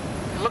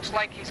 It looks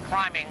like he's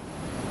climbing.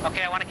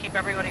 Okay, I want to keep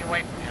everybody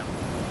away from him.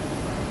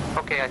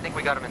 Okay, I think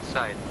we got him in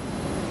sight.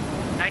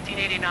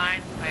 1989,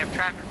 I have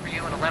traffic for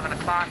you at 11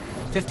 o'clock.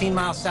 15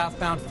 miles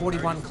southbound,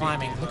 41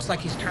 climbing. Looks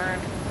like he's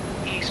Turned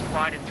east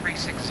wide at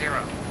 360.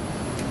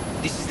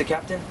 This is the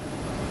captain.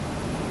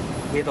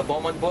 We have a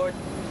bomb on board.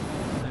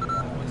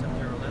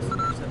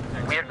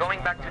 We are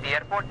going back to the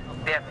airport.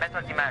 They have met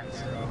our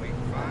demands.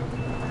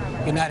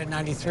 United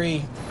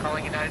 93.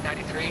 Calling United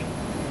 93.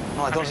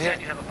 No, I don't hear.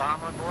 You have a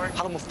bomb on board?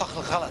 هذا مفتاح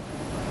الغلط.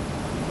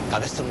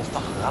 لبست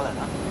المفتاح الغلط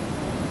ها.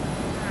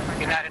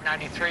 United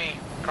 93.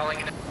 Calling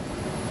in.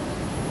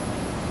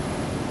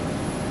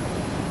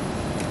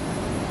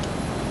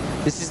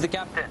 This is the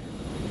captain.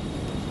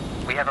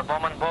 We have a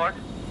bomb on board.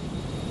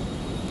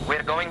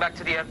 We're going back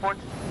to the airport.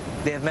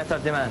 They have met our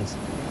demands.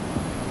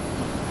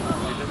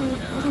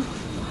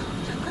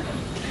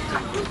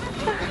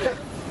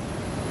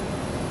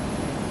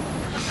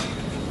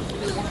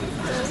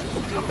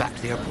 Back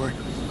to the airport?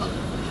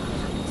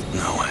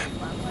 No way.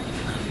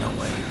 No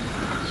way.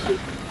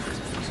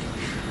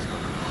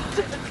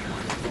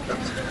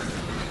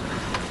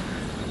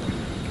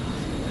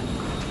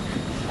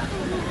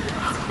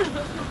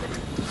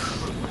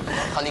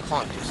 خليك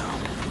هون.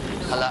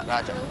 هلا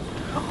راجع.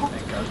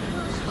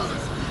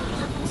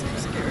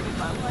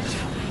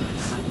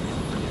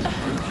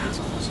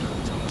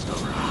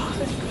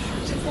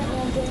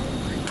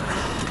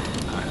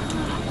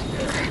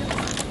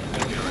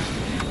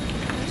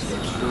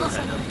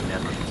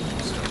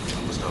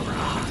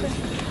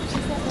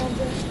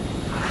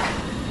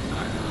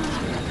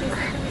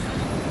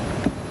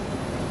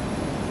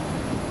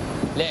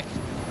 ليك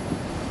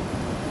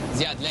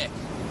زياد ليك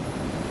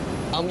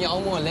أمي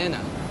أمو لينا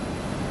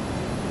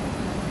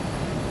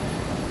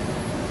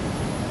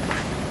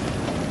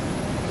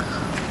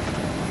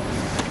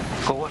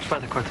Go watch by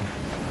the curtain.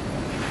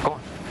 Go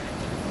on.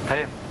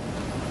 Hey.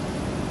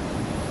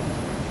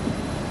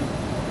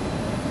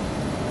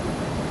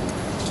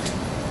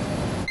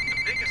 The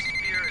biggest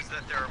fear is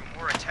that there are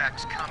more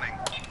attacks coming.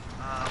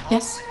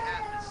 Yes?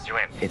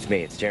 Joanne, it's me.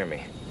 It's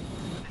Jeremy.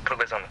 Put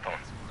Liz on the phone.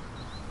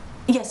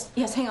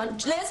 Yes, hang on.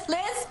 Liz?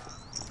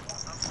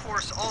 Of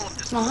course, all of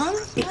this. Mom?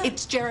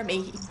 It's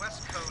Jeremy.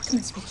 West Coast,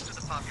 most of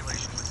the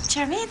population.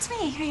 Jeremy, it's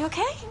me. Are you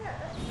okay?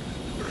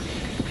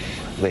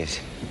 Liz,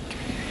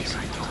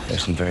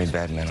 there's some very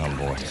bad men on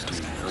board. The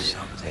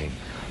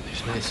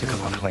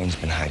plane's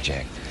been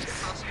hijacked.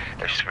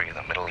 There's three of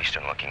them, Middle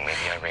Eastern looking,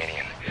 maybe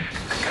Iranian.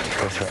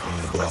 They're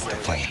threatening to blow up the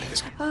plane.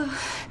 Oh,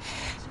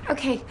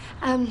 okay.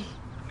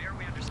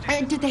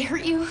 Did they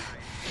hurt you?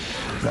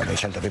 No, they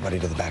sent everybody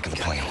to the back of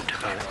the plane.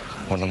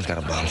 One of them's got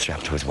a bomb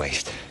strapped to his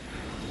waist.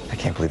 I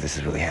can't believe this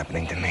is really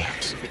happening to me.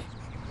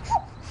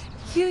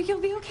 You'll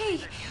be okay.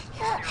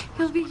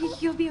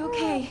 You'll be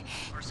okay.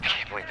 I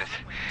can't believe this.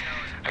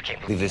 I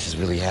can't believe this is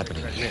really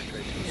happening to me.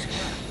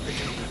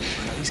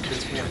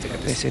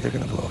 They say they're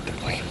gonna blow up the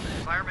plane.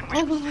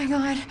 Oh my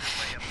God.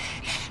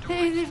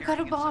 They've got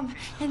a bomb,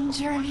 and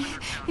Jeremy,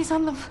 he's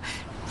on the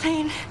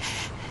plane.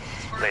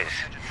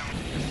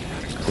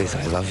 Liz,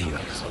 I love you.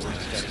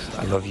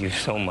 I love you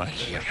so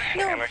much.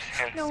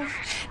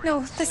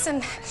 No,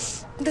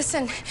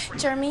 listen,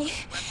 Jeremy,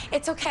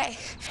 it's okay.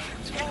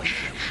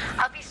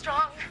 I'll be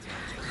strong.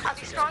 I'll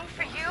be strong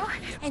for you.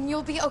 And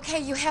you'll be okay.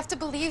 You have to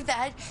believe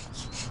that.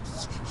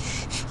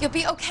 You'll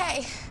be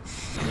okay.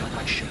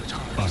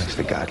 Honest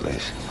to God,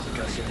 Liz,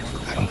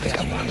 I don't think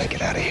I'm gonna make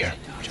it out of here.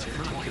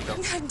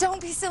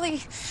 Don't be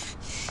silly.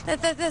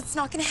 That's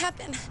not gonna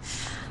happen.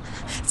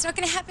 It's not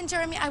gonna happen,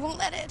 Jeremy. I won't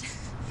let it.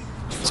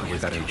 So we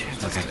gotta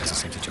look at it as the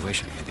same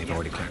situation. They've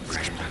already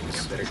crashed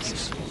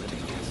planes.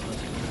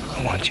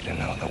 I want you to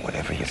know that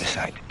whatever you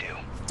decide to do.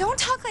 Don't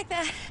talk like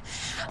that.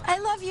 I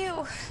love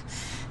you.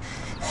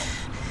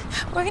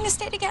 We're gonna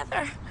stay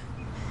together.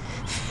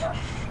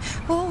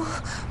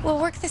 We'll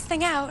work this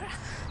thing out.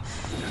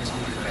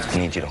 I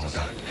need you to hold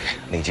on.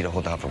 I need you to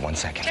hold on for 1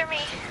 second.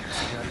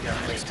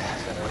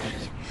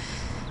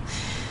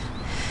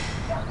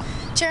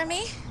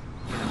 Jeremy?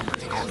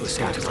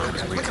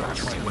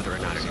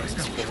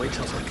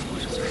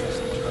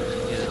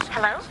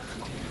 Hello?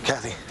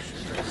 Kathy,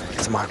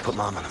 it's Mark. Put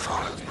Mom on the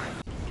phone.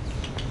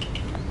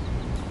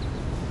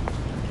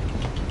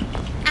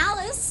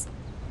 Alice?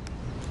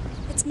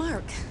 It's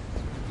Mark.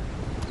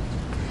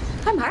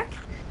 Hi, Mark.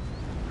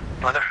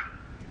 Mother,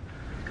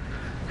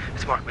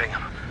 it's Mark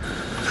Bingham.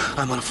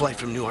 I'm on a flight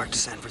from Newark to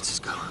San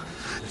Francisco.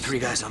 3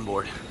 guys on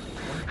board.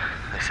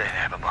 They say they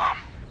have a bomb.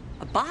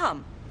 A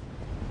bomb?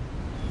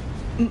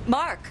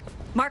 Mark,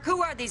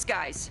 who are these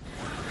guys?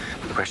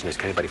 The question is,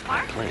 can anybody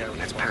fly a plane?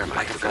 That's paramount.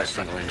 I could go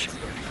single engine.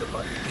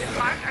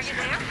 Mark, are you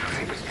there?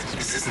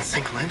 This isn't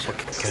single engine.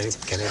 Can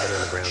anybody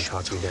on the ground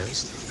talk you down?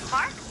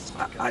 Mark?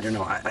 I don't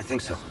know. I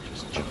think so.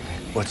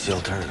 What's the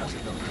alternative?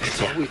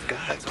 It's all we've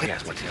got.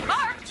 Yes, what's the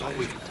Mark? It's all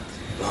we've got.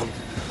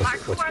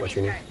 What's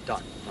your name?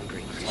 Dot. I'm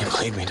Green. You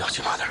believe me, don't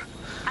you, Mother?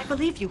 I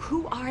believe you.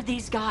 Who are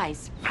these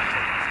guys?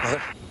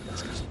 Mother?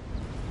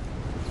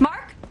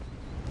 Mark?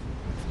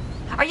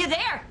 Are you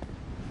there?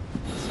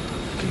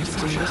 Can you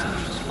please?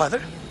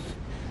 Mother?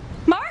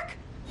 Mark?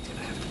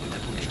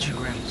 Did you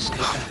stay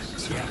back?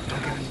 Yeah,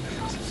 don't get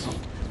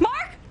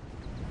Mark?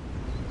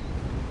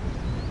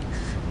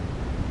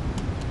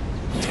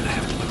 Did I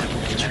have to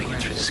get you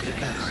through this? Get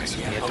back.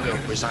 We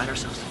have to resign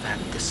ourselves to the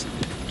fact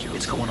that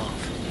it's going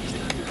off.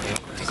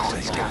 Take all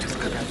these guys.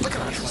 Look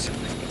at this.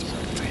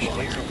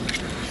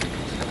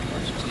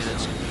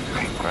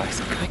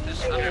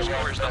 This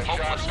underscores the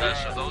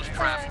hopelessness of those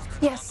trapped.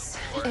 Yes,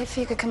 if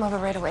you could come over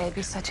right away, it'd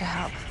be such a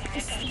help.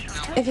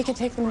 If you could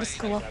take them to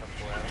school.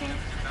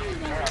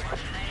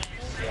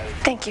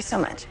 Thank you so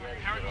much.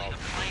 Apparently, the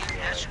plane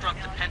has struck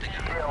the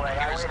Pentagon.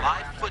 Here's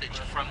live footage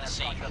from the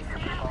scene.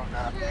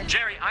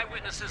 Jerry,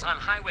 eyewitnesses on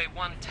Highway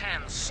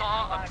 110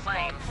 saw a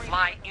plane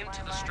fly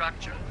into the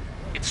structure.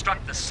 It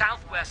struck the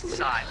southwest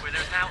side, where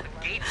there's now a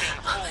gaping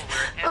hole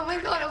where it Oh my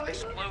God, oh my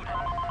exploded.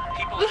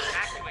 People are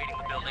evacuating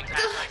the building as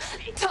I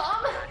speak.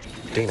 Tom?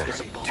 Dina.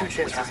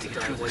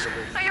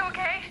 Are you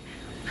okay?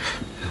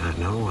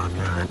 No, I'm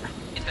not.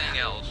 Anything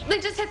else? They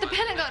just hit the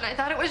Pentagon. I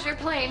thought it was your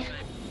plane.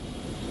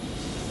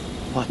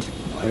 What?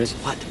 What is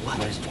what?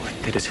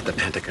 They just hit the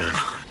Pentagon.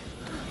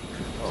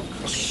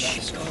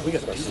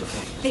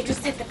 They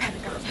just hit the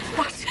Pentagon.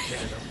 What?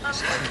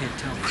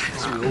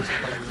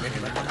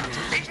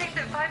 They think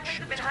that 5 planes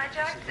have been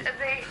hijacked.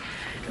 They...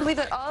 I believe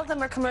that all of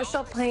them are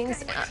commercial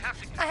planes.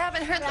 I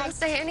haven't heard them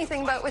say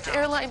anything about which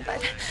airline,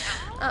 but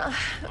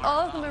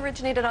all of them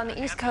originated on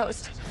the East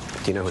Coast.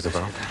 Do you know who's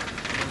involved?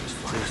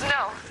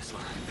 No.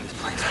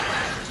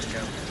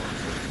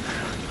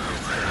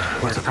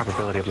 What's the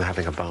probability of them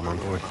having a bomb on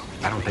board?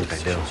 I don't think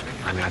they do.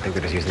 I mean, I think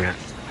they're just using it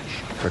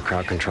for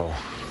crowd control.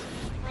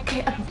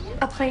 Okay,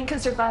 a plane can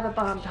survive a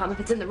bomb, Tom, if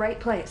it's in the right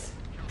place.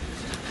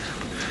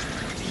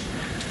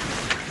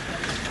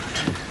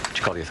 Did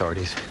you call the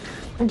authorities?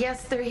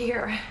 Yes, they're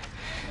here.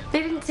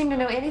 They didn't seem to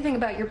know anything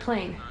about your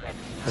plane.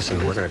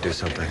 Listen, we're gonna do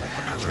something.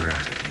 We're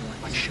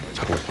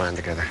putting a plan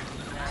together.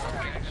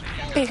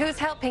 Hey, who's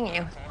helping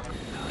you?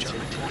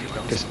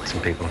 Just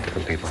some people,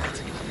 different people.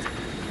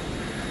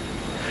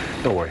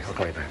 Don't worry, I'll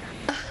call you back.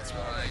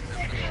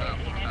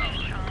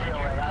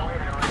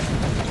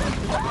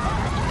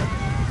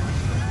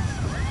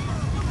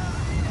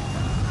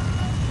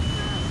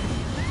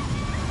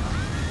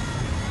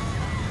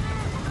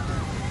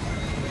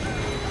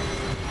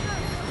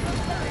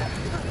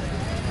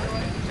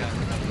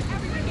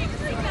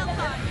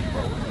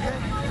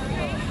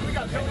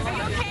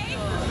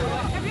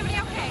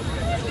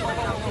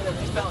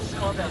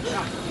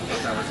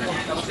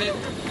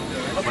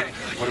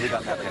 What do we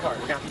got?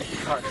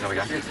 No, we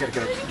got.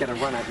 Get a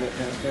run at it.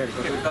 There we go.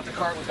 We've got the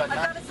car. We've got.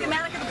 I've got a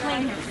schematic of the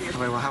plane here.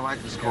 Wait, well, how wide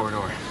is this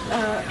corridor?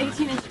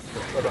 18 inches.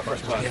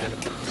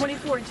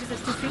 24 inches.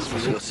 That's 2 feet.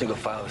 We'll do a single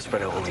file and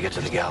spread out when we get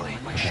to the galley.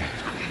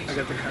 I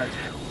got the card.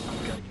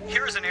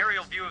 Here is an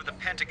aerial view of the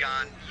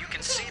Pentagon. You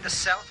can see the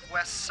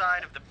southwest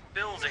side of the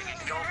building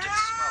engulfed in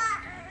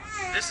smoke.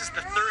 This is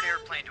the third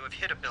airplane to have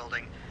hit a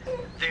building.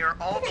 They are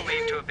all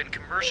believed to have been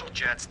commercial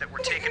jets that were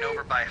taken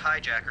over by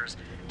hijackers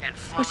and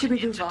flown should we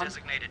do, into Bob?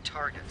 designated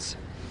targets.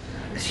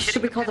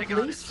 Should we call the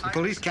police? The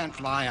police can't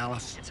fly,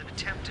 Alice. It's an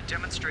attempt to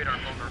demonstrate our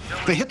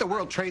vulnerability. They hit the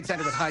World Trade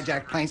Center with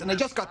hijacked planes, and they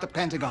just got the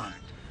Pentagon.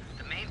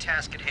 The main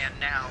task at hand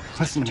now is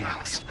Listen to to me, determine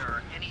Alice. if there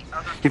are any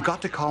other You've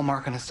got to call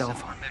Mark on his cell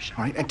phone,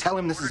 all right? And tell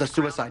him this is a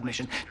suicide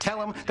mission. Tell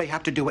him they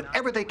have to do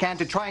whatever they can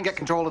to try and get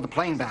control of the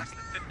plane back.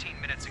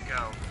 15 minutes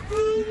ago.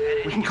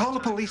 We can call the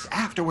police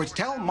afterwards.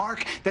 Tell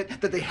Mark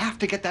that they have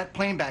to get that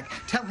plane back.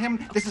 Tell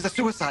him this is a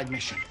suicide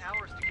mission.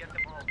 Hours to get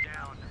them all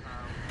down,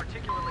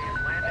 particularly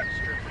at landing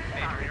strips at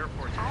major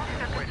airports.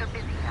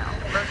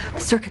 The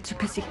circuits are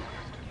busy.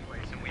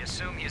 And we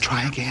assume he is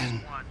Try in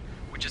again. one,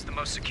 which is the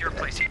most secure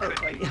place he could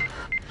be.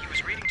 He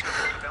was reading to a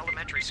group of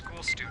elementary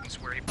school students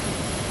where he...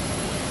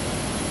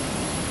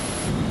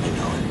 You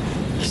know it.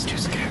 He's too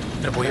scared.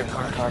 Better pull your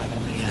car.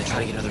 Yeah, try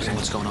to get others in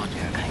what's going on.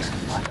 Thanks.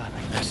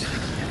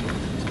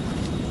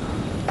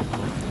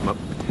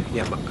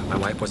 Yeah, my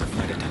wife was a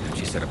flight attendant.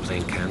 She said a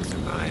plane can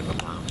survive a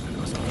bomb. That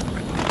was all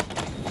right.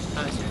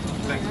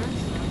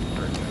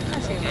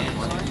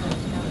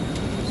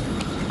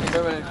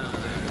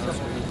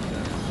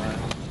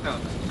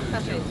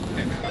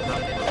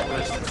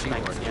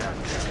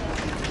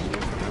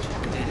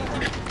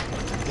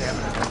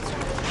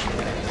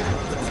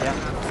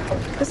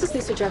 This is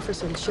Lisa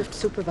Jefferson, shift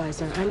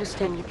supervisor. I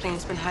understand your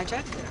plane's been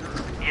hijacked?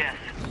 Yes.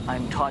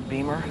 I'm Todd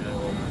Beamer.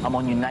 I'm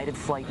on United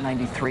Flight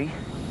 93.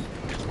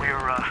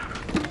 We're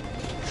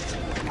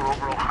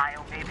over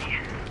Ohio, maybe.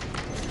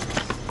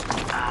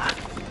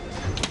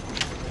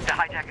 The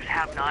hijackers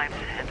have knives,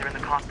 and they're in the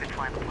cockpit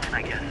flying the plane,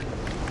 I guess.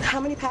 How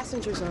many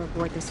passengers are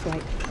aboard this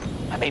flight?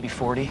 Maybe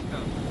 40.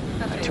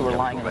 Two are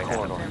lying in the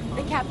corridor.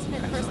 The captain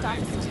and first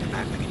officer.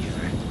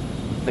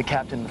 The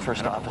captain and the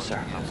first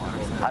officer.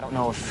 I don't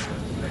know if...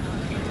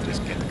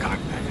 Just get the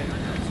cockpit.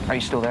 Are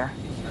you still there?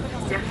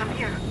 Yes, I'm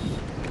here.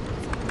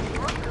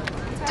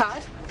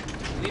 Todd?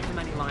 Leave as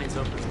many lines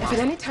open as If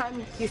possible. at any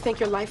time you think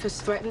your life is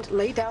threatened,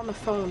 lay down the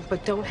phone,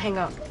 but don't hang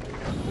up.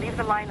 Leave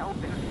the line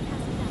open.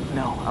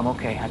 No, I'm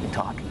okay. I can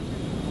talk.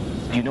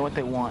 Do you know what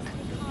they want?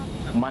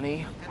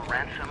 Money?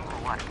 Ransom or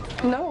what?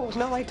 No,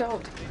 I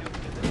don't.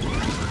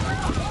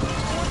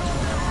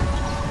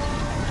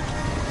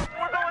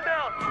 We're going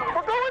down!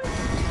 We're going...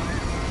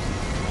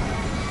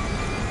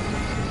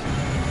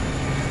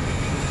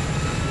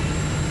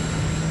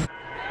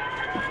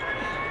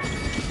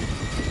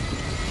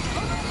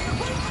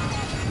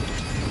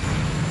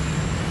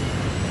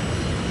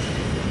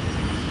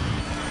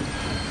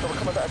 So we're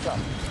coming back up.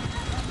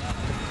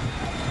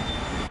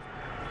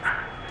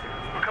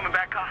 We're coming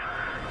back up.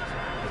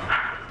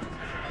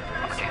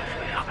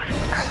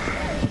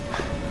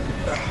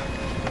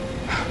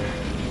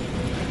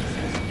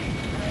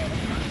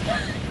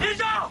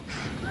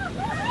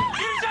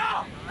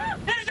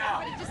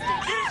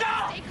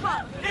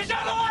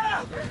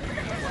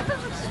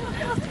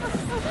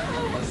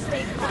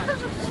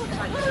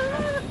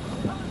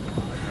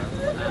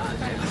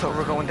 I thought we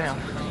were going down.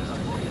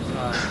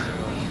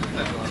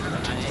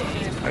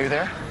 Are you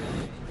there?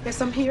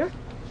 Yes, I'm here.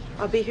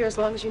 I'll be here as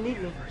long as you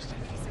need me.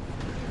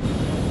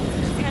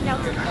 Hand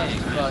out the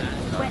phone.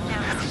 Wet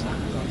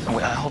now.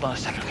 Wait, hold on a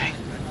second, okay?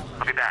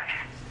 I'll be back.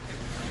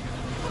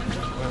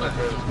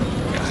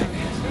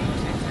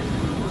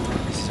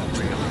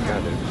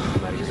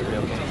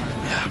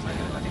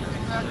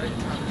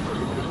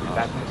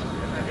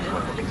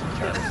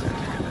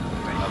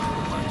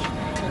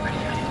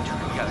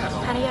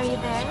 Honey, are you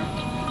there?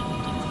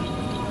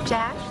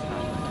 Jack?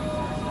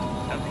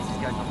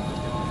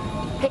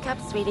 Pick up,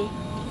 sweetie.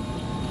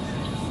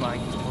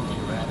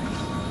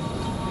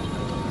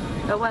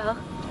 Oh, well.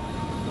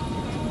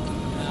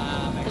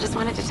 I just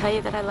wanted to tell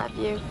you that I love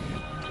you.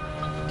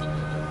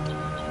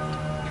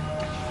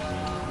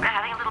 We're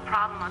having a little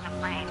problem on the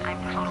plane.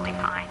 I'm totally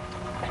fine.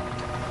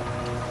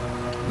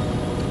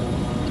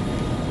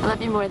 I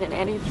love you more than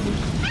anything.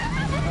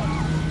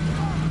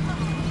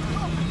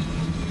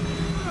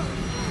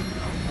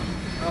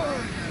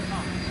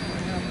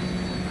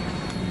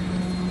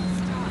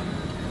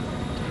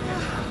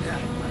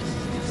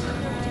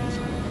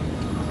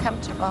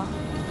 Comfortable,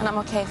 and I'm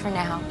okay for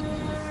now.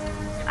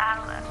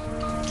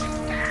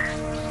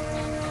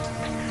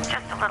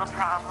 Just a little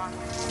problem.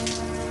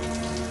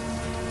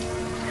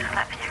 I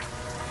love you.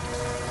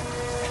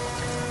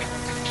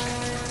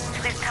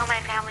 Please tell my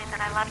family that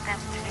I love them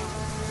too.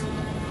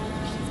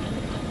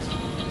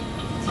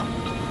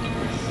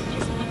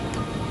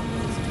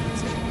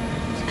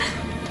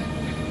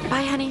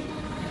 Bye, honey.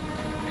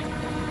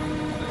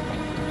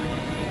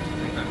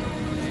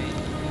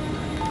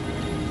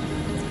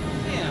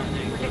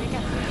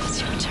 It's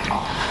your turn.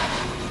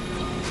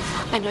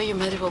 I know your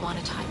mother will want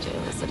to talk to you,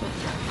 Elizabeth.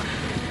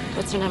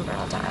 What's your number?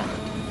 I'll dial.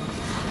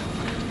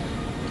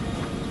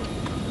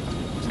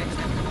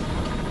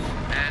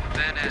 And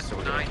then at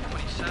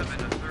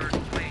 9:27, a third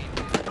plane.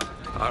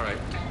 All right.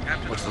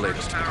 What's the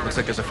latest? Looks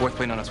like there's a fourth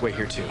plane on its way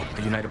here, too.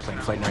 A United plane,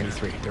 Flight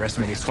 93. They're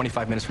estimating it's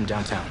 25 minutes from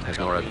downtown. Has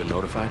NORAD been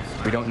notified?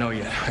 We don't know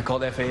yet. I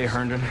called FAA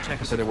Herndon. They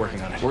said they're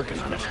working on it. Working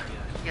on it?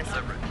 Yes,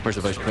 sir. Where's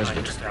the vice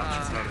president?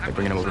 They're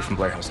bringing him over from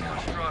Blair House now.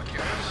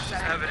 It's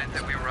evident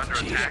that we were under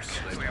attack.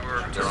 We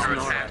were under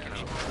attack.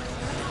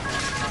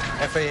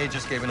 FAA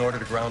just gave an order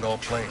to ground all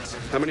planes.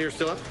 How many are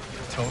still up?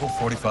 Total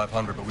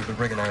 4,500, but we've been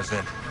bringing ours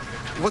in.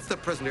 What's the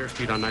present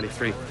airspeed on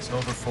 93? It's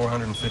over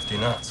 450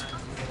 knots.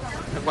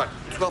 At what,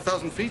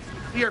 12,000 feet?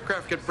 The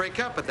aircraft could break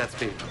up at that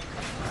speed.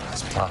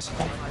 It's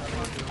possible.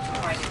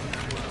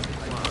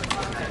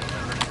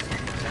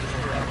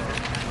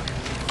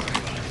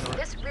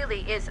 This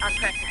really is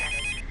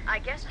unprecedented. I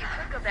guess you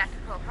could go back to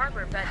Pearl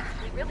Harbor, but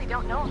we really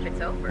don't know if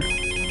it's over.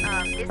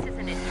 This is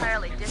an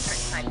entirely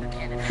different type of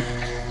enemy.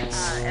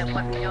 And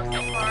what we know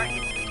so far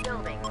is 3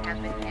 buildings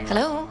have been hit.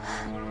 Hello?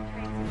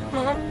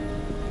 Mom?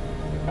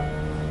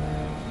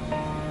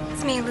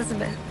 It's me,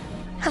 Elizabeth.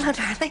 Hello,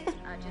 darling.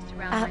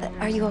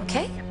 Are you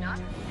okay?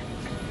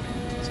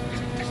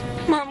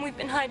 Mom, we've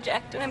been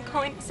hijacked, and I'm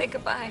calling to say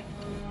goodbye.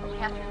 We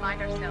have to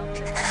remind ourselves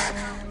that this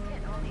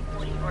hit only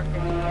 40 or 50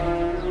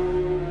 minutes ago.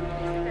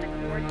 This has been a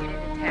coordinated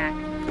attack.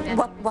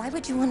 Why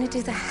would you want to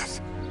do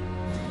that?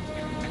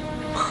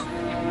 Mom,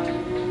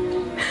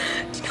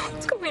 do you know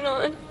what's going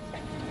on?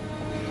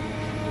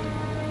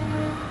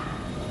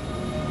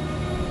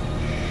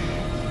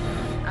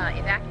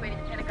 Evacuating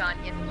the Pentagon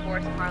is, of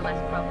course, far less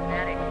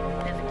problematic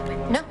than the Twin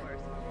Towers.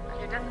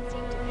 There doesn't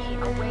seem to be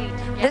a way to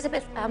get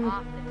Elizabeth,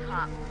 off the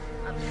top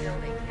of the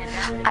building.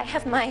 And I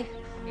have my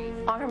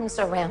arms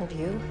around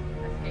you,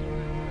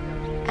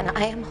 and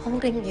I am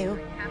holding you,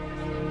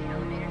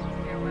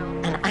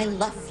 and I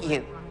love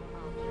you.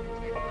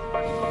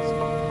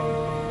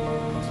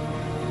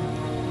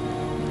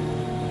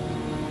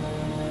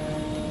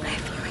 I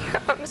feel your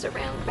arms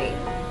around me,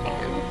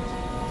 and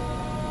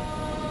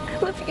I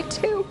love you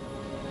too.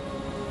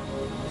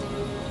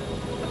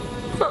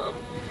 Mom,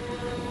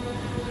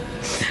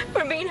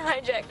 we're being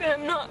hijacked and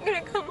I'm not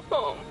gonna come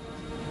home.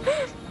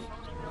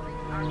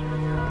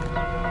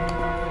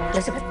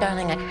 Elizabeth,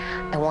 darling,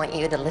 I want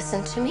you to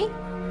listen to me.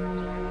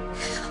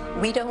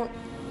 We don't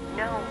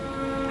know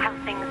how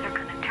things are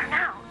going to turn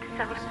out,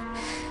 so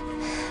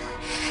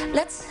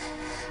let's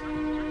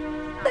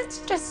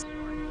just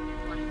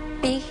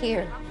be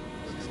here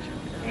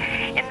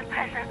in the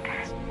present.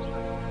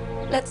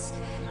 Let's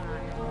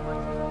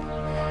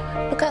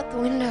look out the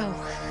window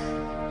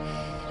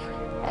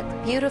at the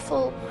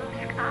beautiful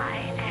blue sky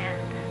and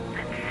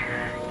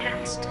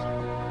let's just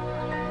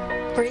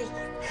breathe.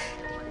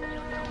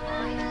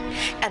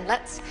 And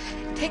let's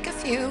take a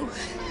few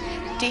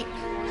deep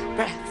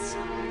breaths.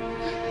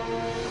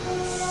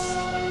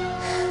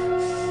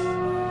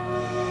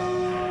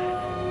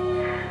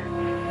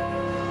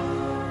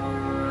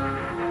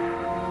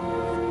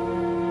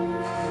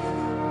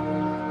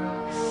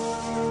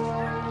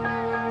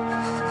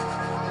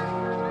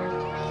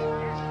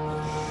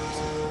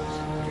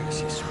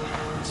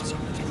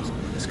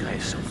 This guy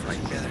is so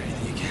frightened. Gather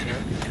anything you can. And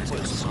let's go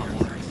to some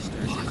water.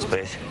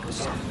 Please.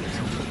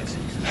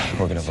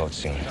 We're gonna vote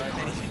soon.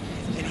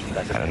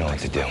 I don't know what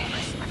to do.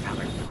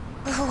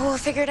 We'll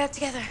figure it out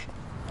together.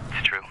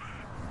 It's true.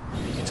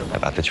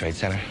 About the Trade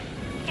Center?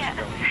 Yes.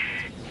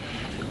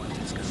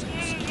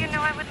 You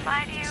know I wouldn't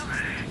lie to you.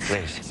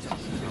 Liz,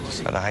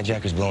 are the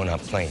hijackers blowing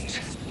up planes?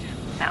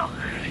 No.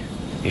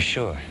 You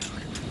sure?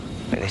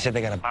 They said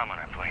they got a bomb on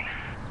our plane.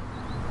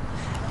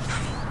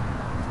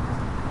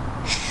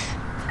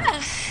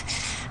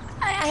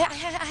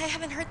 I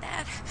haven't heard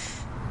that.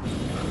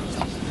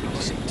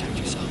 Protect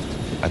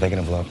yourself. Are they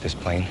gonna blow up this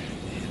plane?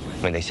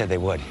 I mean, they said they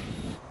would.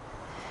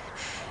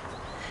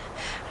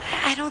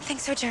 I don't think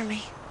so,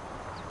 Jeremy.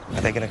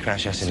 Are they gonna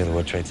crash us into the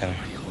World Trade Center?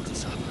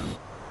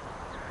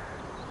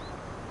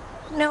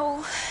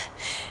 No.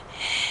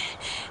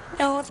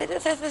 No,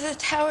 the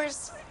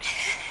towers.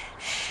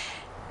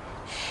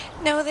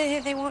 No,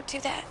 they won't do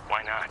that.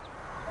 Why not?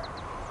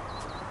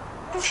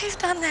 They've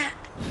done that.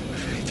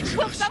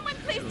 Will someone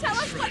please tell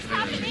us what's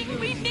happening?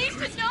 We need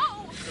to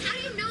know. How do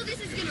you know this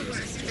is gonna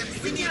work?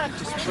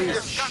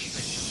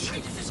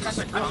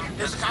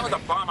 There's a guy with a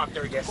bomb up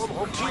there, yes. 2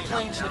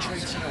 planes in the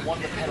Trade Center, 1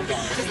 in the Pentagon.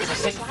 It's the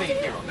same thing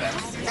here, okay?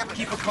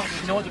 Keep it coming,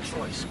 no other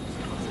choice.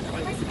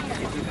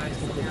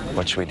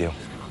 What should we do?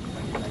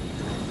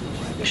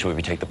 Should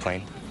we take the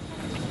plane?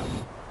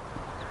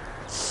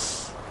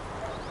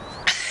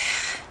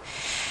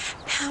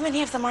 How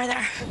many of them are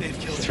there?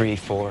 3,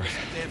 4.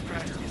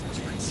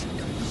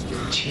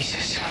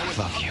 Jesus, I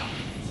love you.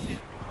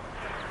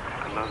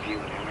 I love you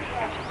and everything.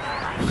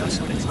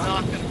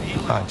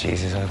 Oh,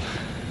 Jesus,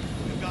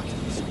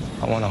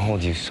 I want to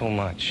hold you so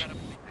much.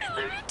 I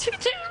love you too,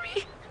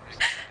 Jeremy.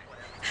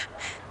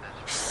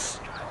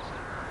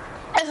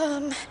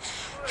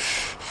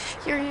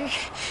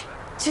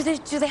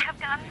 Do they have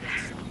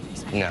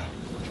guns? No.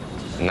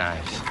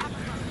 Knives.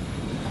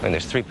 I mean,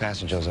 there's 3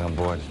 passengers on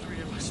board.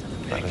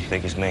 Not as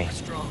big as me.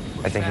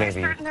 I think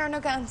maybe... There are no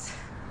guns.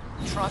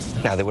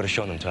 Now, they would have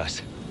shown them to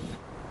us.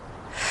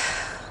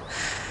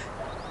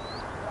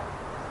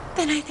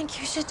 Then I think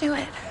you should do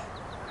it.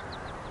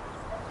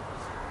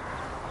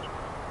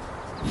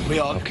 We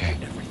all okay.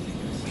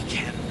 We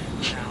can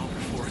now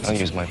before I'll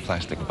use my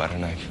plastic butter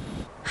knife.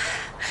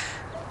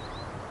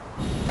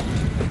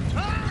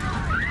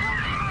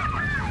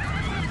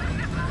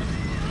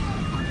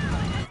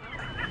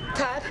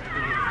 Todd?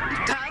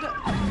 Todd?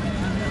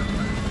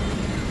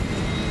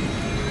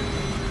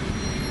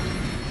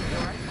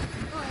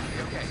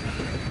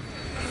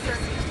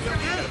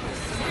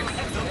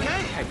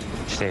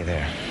 Stay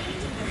there.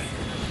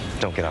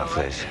 Don't get off,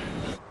 Liz.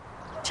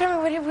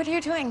 Jeremy, what are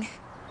you doing?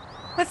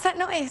 What's that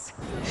noise?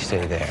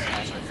 Stay there.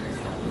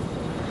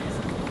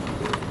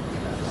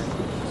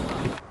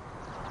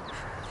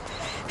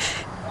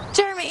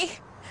 Jeremy!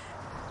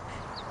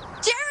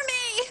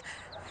 Jeremy!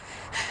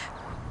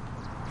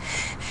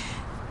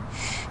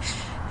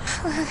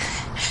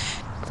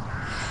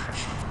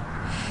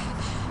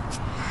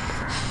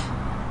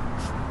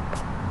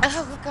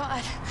 Oh,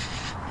 God.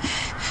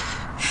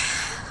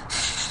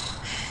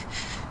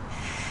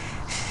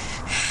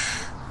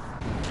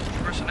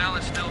 Personnel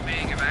is still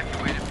being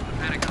evacuated from the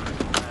Pentagon.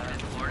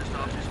 Largest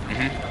office.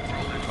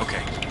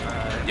 Okay.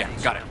 Yeah,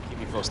 got it. Keep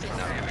me posted.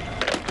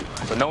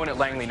 So no one at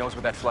Langley knows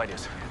where that flight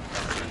is.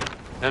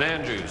 And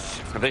Andrews,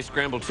 have they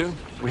scrambled too?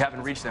 We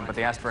haven't reached them, but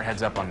they asked for a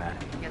heads up on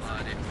that.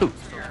 Who?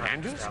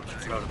 Andrews?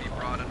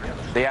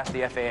 They asked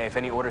the FAA if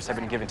any orders have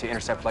been given to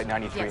intercept Flight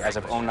 93 as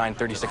of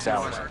 09:36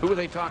 hours. Who are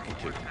they talking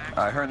to?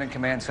 Herndon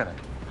Command Center.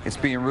 It's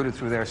being routed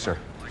through there, sir.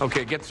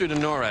 Okay, get through to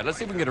NORAD. Let's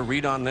see if we can get a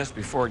read on this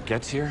before it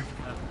gets here.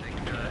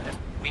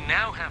 We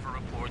now have a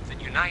report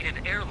that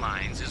United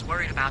Airlines is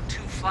worried about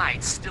 2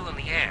 flights still in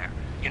the air.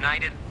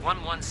 United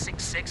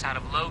 1166 out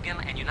of Logan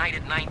and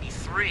United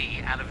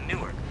 93 out of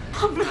Newark.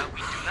 We do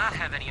not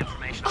have any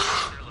information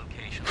about their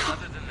locations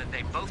other than that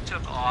they both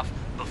took off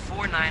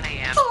before 9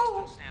 a.m.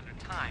 Eastern Standard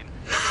time.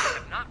 They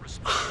have not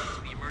responded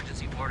to the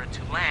emergency order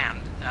to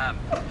land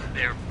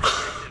their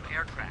respective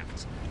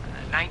aircrafts.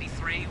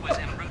 93 was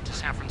en route to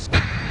San Francisco.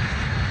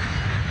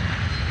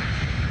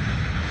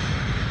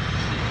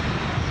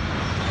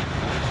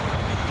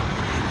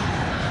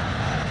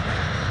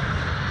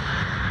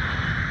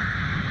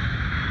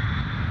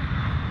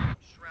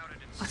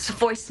 What's the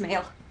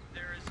voicemail?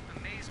 There is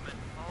amazement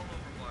all over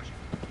Washington.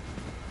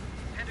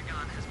 The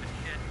Pentagon has been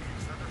hit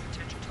and other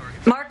potential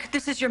targets. Mark,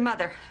 this is your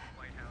mother.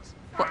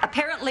 Well,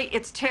 apparently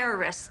it's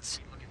terrorists,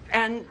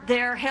 and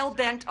they're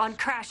hell-bent on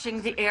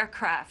crashing the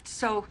aircraft.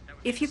 So,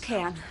 if you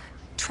can,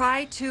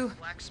 try to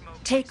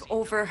take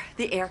over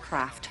the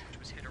aircraft.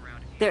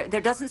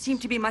 There doesn't seem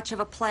to be much of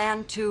a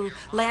plan to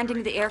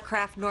landing the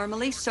aircraft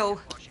normally, so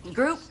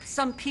group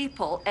some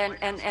people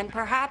and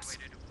perhaps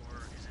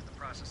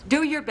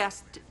do your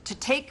best to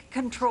take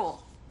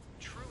control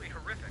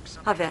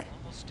of it.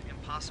 Almost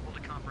impossible to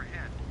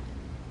comprehend.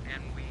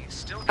 And we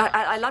still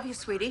I love you,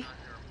 sweetie. there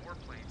are more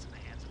planes in the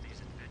hands of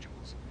these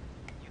individuals.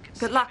 You can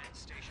Good see luck. men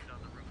stationed on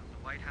the roof of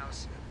the White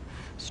House.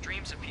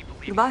 Streams of people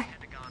leaving Goodbye.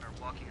 the Pentagon are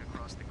walking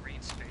across the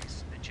green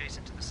space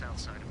adjacent to the south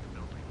side of the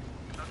building.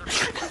 Other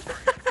planes are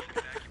being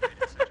evacuated,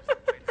 such as the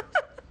White House.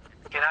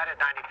 United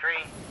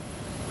 93.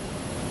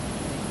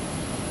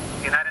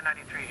 United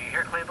 93, do you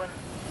hear Cleveland?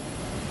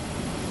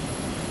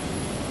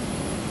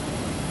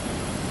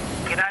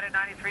 United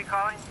 93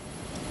 calling?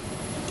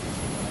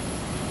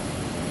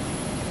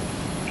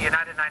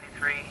 United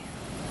 93.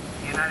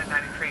 United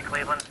 93,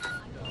 Cleveland.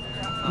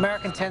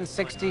 American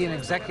 1060 and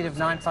Executive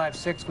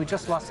 956. We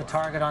just lost a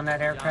target on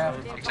that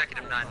aircraft.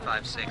 Executive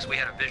 956, we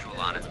had a visual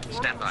on it.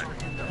 Stand by.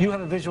 You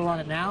have a visual on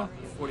it now?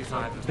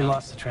 45. We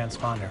lost the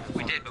transponder.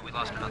 We did, but we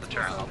lost another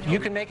turn. You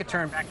can make a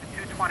turn Back to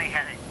 220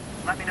 heading.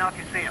 Let me know if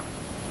you see him.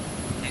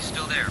 He's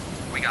still there.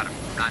 We got him.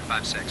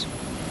 956.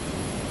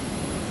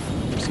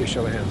 See a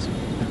show of hands.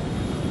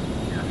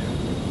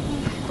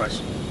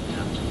 Question.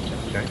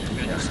 Okay.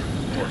 Yes. Of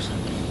course.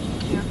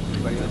 Yeah.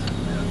 Anybody else?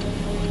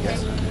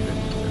 Yes. All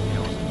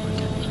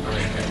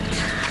right.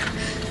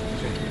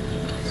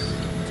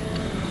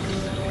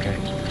 Okay.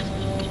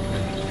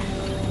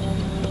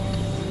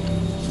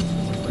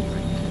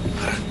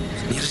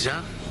 نرجع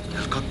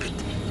للكوكبيت.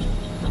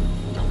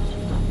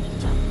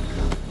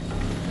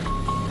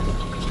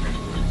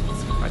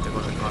 Right, they're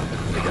moving on.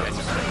 Let's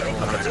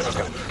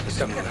go. Let's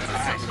go.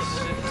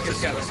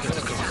 Let's go.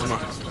 Come on.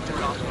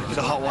 Get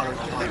the hot water in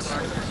the pots.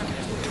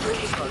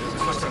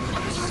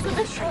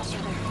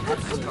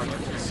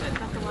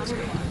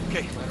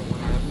 Okay.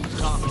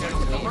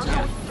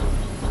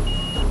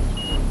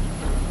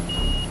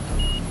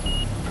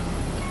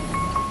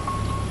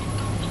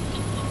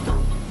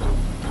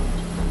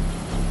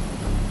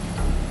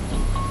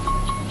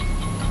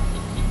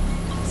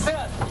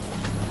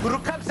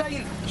 والركاب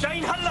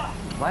جايين هلا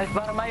واقف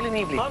برا ما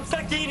يلنيبلي.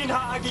 مسكين انها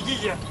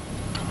حقيقيه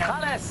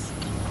خلص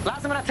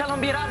لازم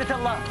اتكلم بإرادة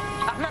الله.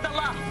 احمد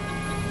الله.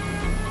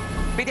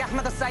 بدي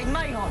احمد السيد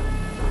ماي هون.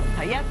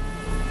 هيب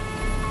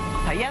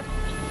هيب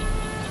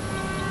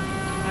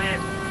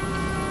هيب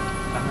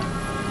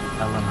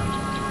الله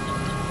معك.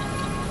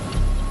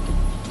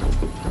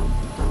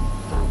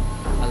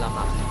 الله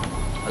معك.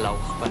 الله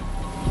أكبر.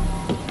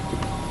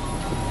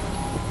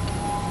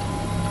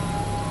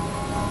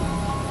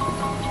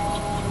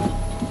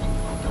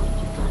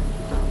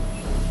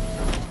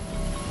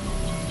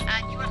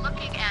 You are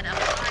looking at a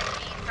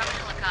 5D from a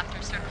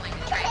helicopter circling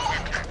the trade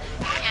center.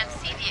 You can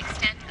see the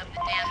extent of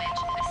the damage.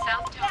 The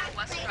south tower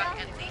was struck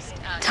at least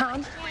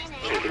Tom?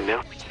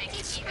 which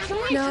makes it even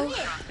more No.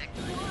 catastrophic.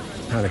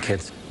 How are the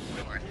kids?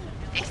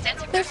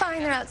 Extensive They're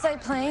fine. They're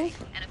outside playing.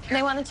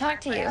 They want to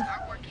talk to you.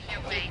 are working their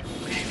way.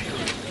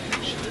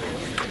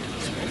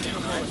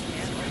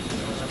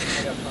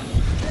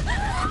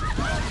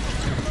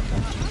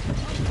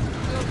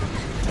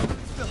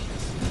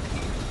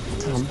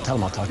 Tell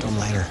them I'll talk to them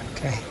later,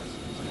 okay?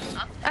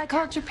 I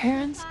called your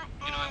parents.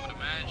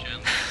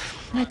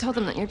 And I told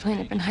them that your plane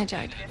had been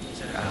hijacked.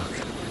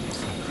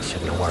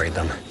 Shouldn't have worried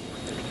them.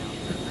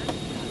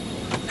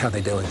 How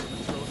they doing?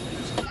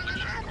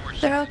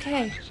 They're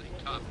okay.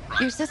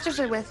 Your sisters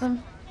are with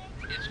them.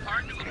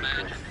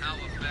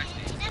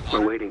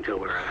 We're waiting till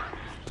we're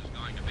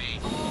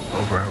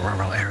Over a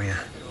rural area.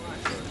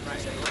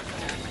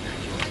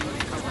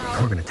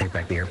 We're gonna take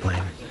back the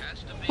airplane.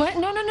 What?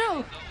 No, no,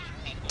 no.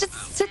 Just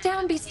sit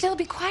down, be still,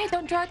 be quiet.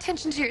 Don't draw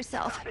attention to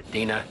yourself.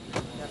 Dina.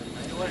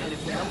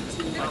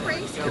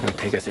 They're gonna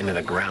take us into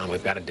the ground.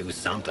 We've got to do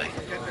something.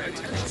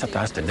 It's up to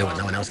us to do it.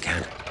 No one else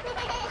can.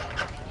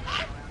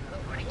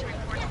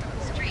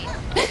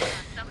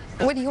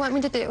 What do you want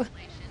me to do?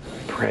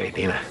 Pray,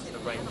 Dina.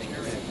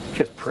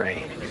 Just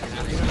pray.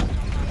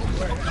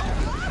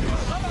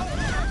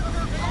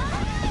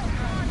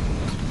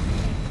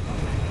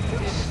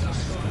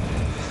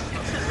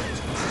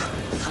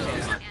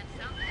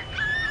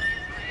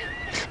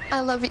 I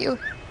love you.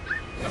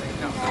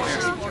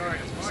 Don't worry.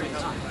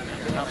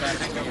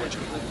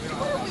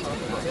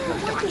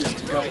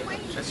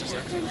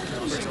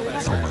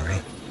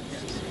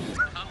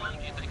 How long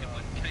do you think it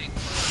would take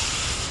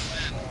for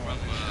men from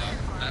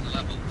that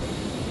level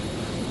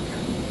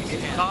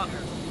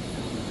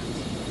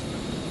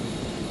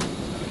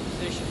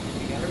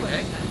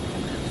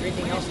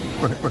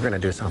We're gonna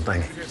do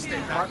something.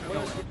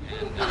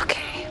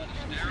 Okay.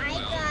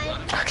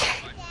 Okay.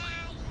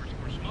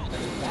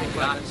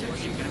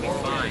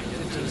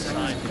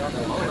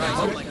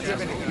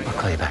 I'll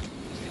call you back.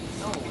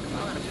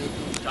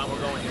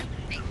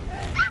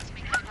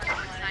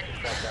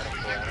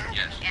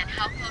 And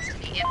how close to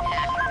the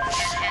impact, and as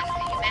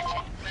you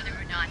mentioned, whether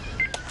or not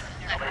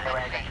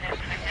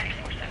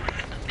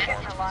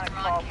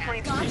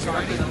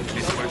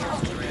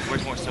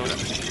Where's more soda?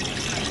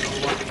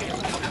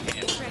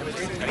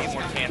 Gotta get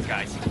more cans,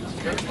 guys.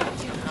 Let's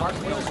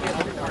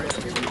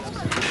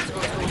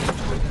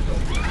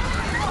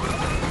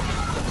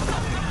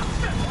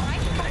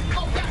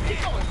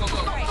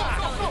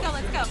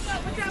go.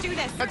 Let's do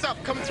this. Heads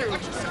up, coming through.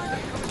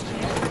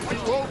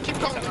 Whoa, keep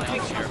going.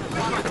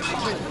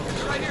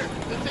 Right here.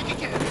 Take your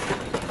cans.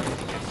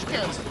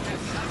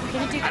 We're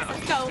gonna do this.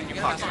 Let's go.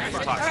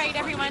 All right,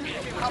 everyone.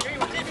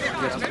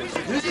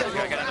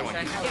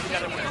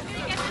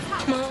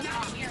 Mom?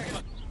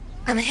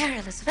 I'm here,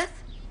 Elizabeth.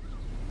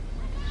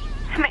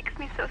 It makes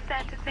me so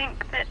sad to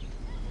think that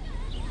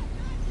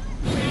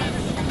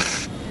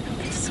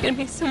it's gonna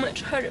be so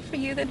much harder for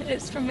you than it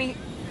is for me.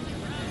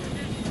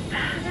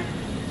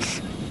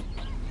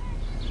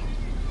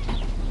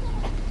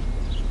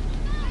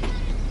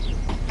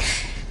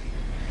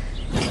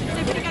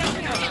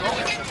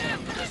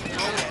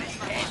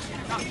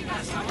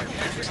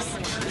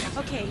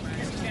 Okay.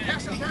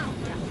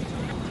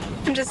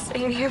 I'm just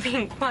sitting here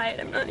being quiet.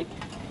 I'm not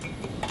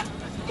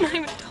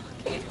even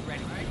talking.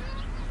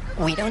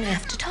 We don't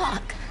have to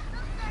talk.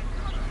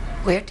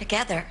 We're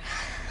together.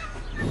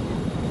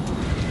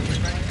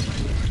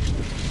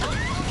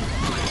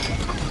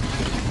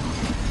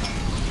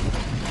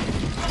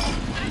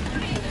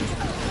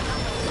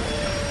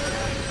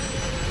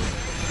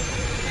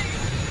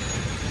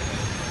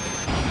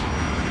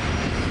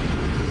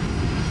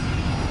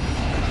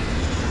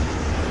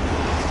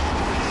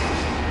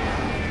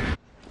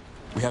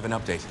 We have an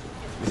update.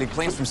 We think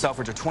planes from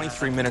Selfridge are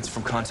 23 minutes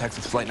from contact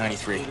with Flight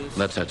 93.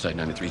 That's outside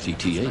 93's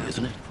ETA,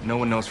 isn't it? No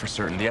one knows for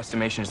certain. The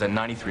estimation is that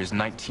 93 is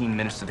 19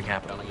 minutes to the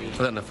capital. Well,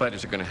 then the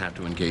fighters are going to have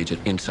to engage it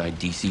inside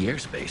DC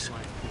airspace.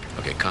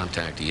 Okay,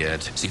 contact the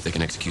EADS, see if they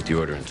can execute the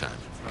order in time.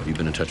 Have you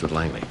been in touch with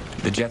Langley?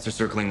 The jets are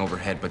circling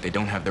overhead, but they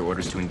don't have their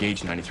orders to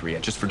engage 93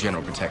 yet, just for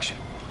general protection.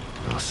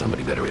 Well,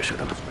 somebody better issue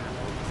them. No,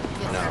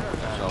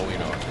 that's all we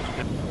know.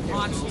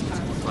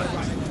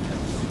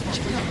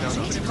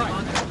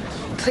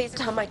 Please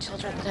tell my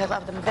children that I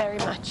love them very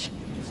much.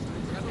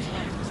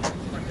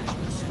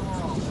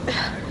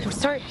 I'm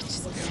sorry,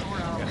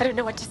 I don't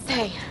know what to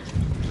say.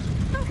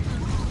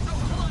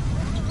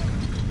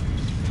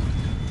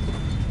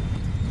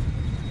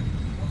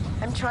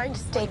 I'm trying to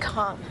stay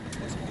calm.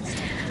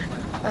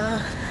 I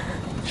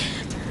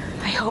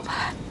hope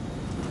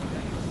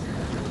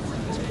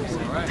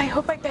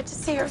I get to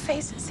see your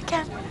faces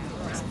again.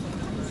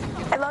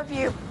 I love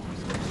you.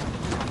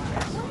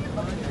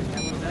 I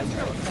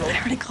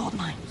already called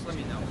mine.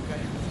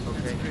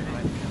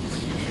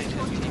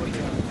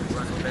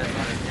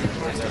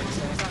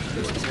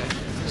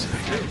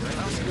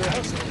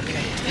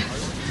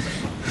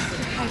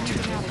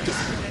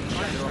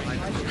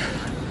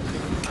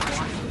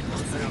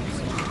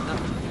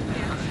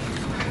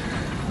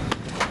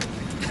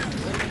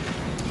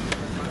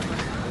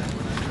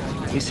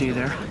 Lisa, you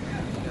there?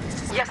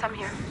 Yes, I'm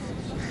here.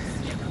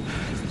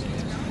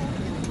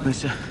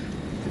 Lisa,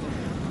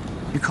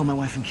 you call my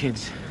wife and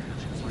kids.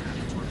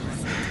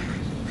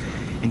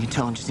 And you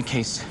tell them just in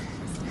case.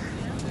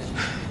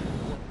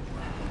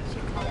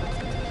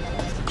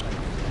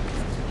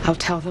 I'll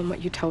tell them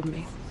what you told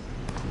me.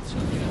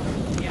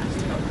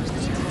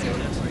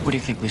 What do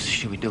you think, Lisa?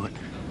 Should we do it?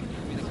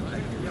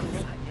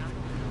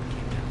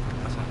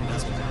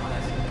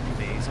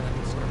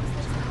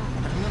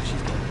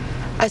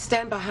 I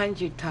stand behind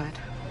you, Todd.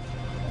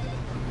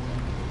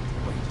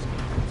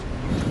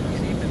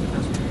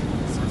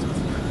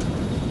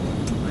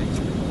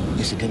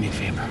 Lisa, do me a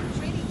favor.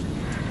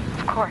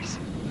 Of course.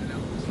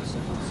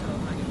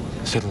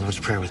 Say the Lord's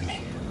Prayer with me.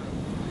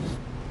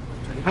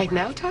 Right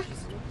now, Todd?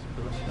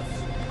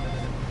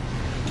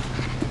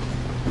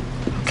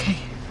 Okay.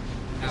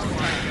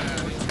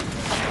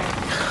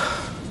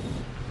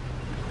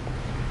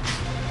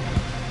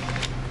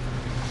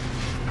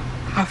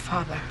 Our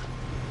Father,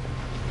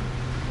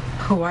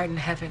 who art in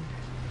heaven,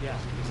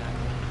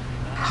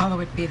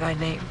 hallowed be thy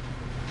name.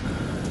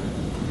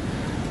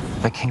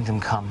 Thy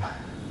kingdom come.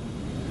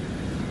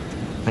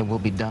 Thy will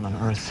be done on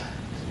earth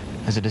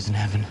as it is in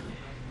heaven.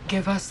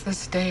 Give us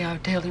this day our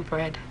daily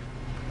bread.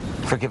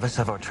 Forgive us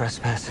of our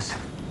trespasses,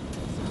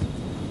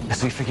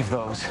 as we forgive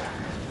those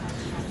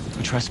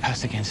who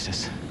trespass against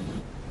us.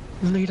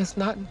 Lead us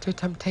not into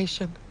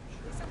temptation,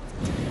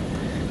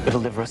 But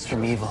deliver us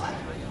from evil.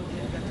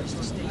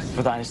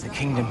 For thine is the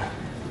kingdom,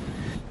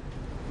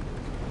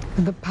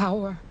 and the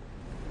power,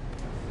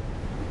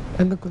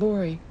 and the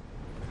glory,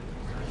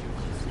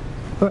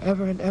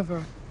 forever and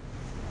ever.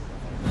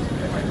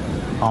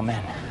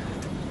 Amen.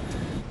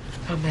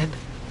 Amen.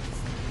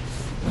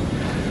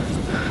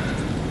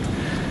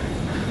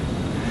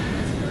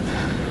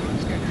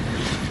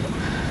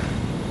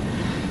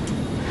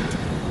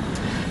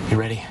 You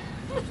ready?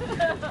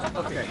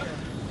 Okay.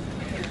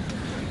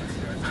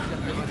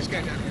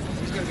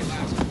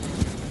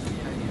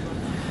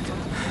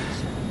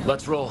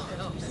 Let's roll.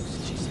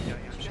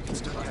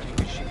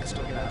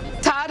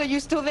 Todd, are you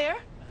still there?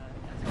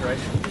 Right.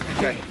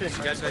 Okay.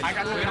 I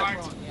got the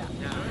marks.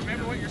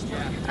 Remember what you're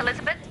supposed to do.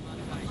 Elizabeth?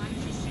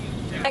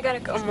 I gotta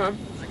go, Mom.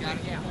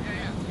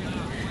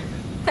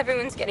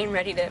 Everyone's getting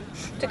ready to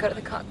go to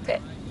the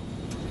cockpit.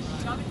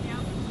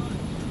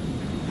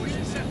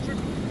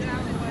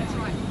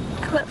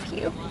 I love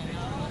you.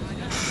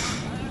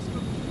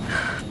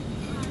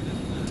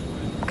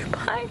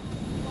 Goodbye.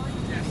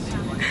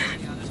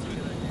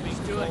 Please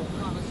do it.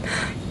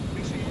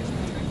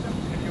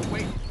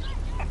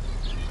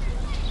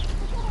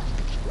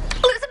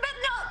 Elizabeth,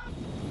 no!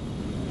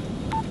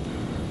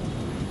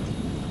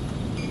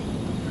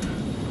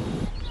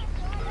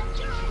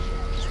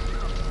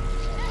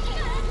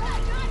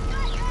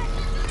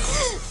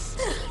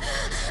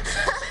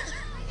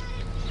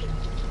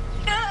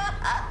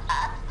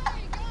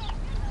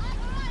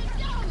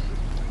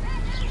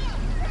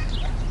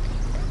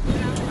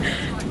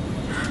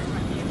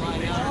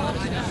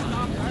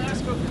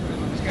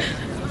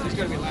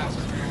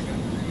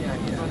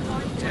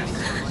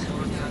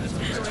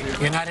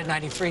 United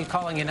 93,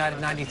 calling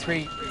United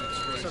 93.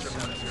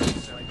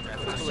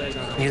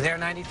 You there,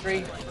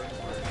 93?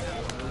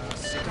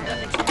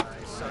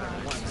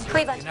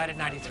 Cleveland. United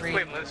 93.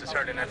 Cleveland, this is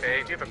Sergeant FAA.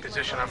 Do you have a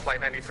position on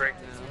Flight 93?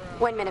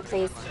 1 minute,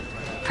 please.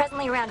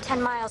 Presently around 10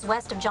 miles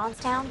west of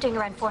Johnstown, doing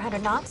around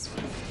 400 knots.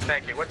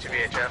 Thank you. What's your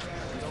VHF?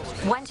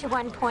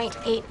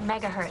 121.8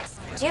 megahertz.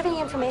 Do you have any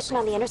information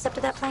on the intercept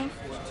of that plane?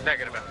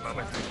 Negative at the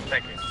moment.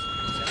 Thank you.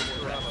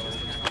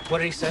 What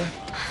did he say?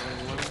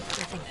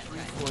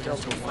 Dixie,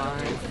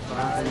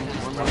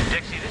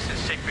 this is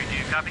Siegfried. Do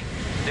you copy?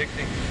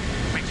 Dixie.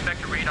 We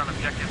expect a read on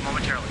objective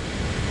momentarily.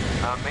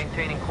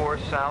 Maintaining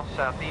course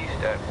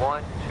south-southeast at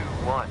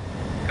 121.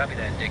 Copy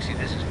that, Dixie.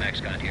 This is Max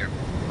Scott here.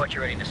 What's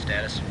your readiness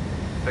status?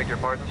 Beg your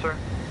pardon, sir?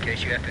 In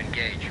case you have to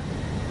engage.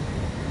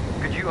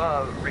 Could you,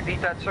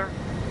 repeat that, sir?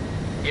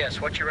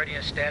 Yes, what's your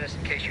readiness status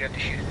in case you have to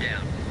shoot it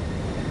down?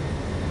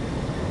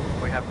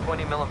 We have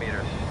 20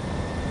 millimeters.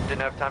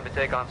 Didn't have time to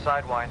take on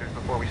sidewinders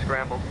before we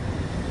scrambled.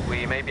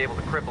 We may be able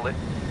to cripple it.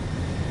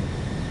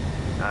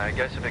 I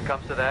guess if it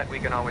comes to that, we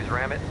can always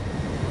ram it.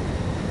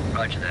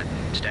 Roger that.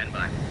 Stand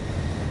by.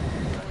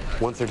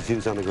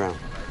 132's on the ground.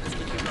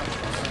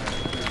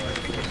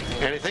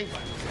 Anything?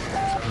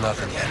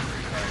 Nothing yet.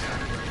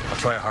 I'll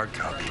try a hard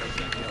copy.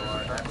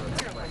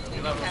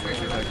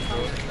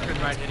 Good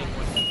ride, Eddie.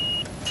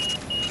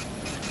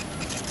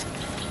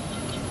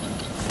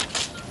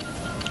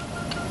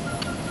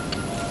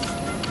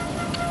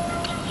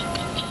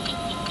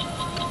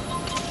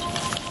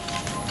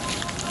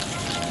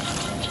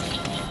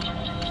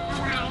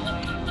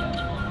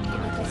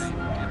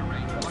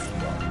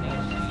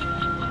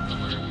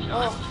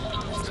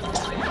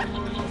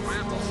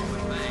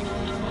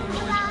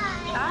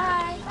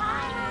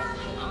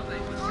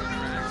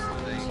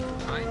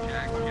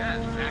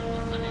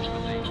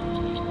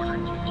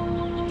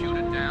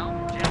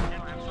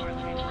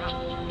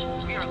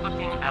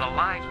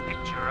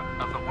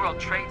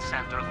 Trade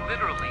Center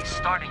literally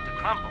starting to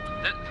crumble.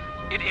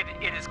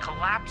 It is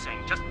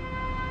collapsing, just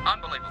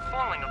unbelievable,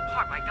 falling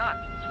apart. My God,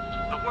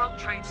 the World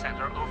Trade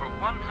Center, over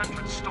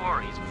 100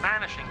 stories,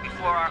 vanishing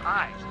before our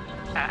eyes.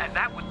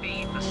 That would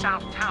be the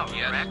South Tower,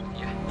 correct?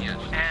 Yes,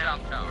 and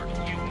South Tower.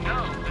 You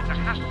know that there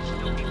have to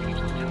still be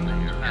people in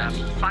there,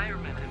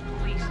 firemen and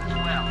police as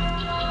well.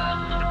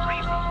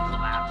 Debris from the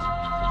collapse is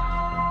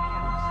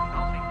enormous,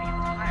 engulfing the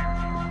entire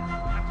area.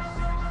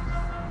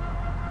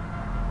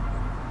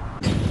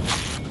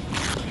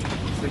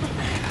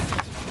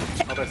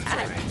 Oh, that's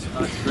great.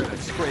 That's great.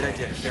 That's a great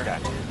idea. Here.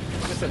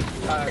 Listen,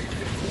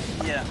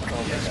 yeah.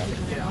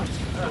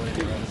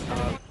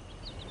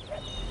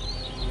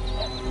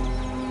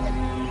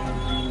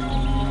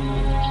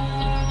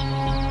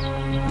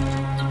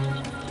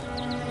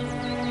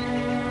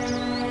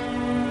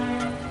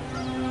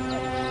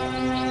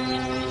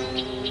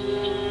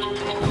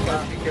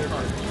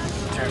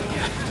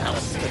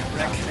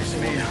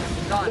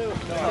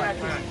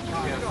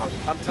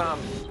 I'm Tom.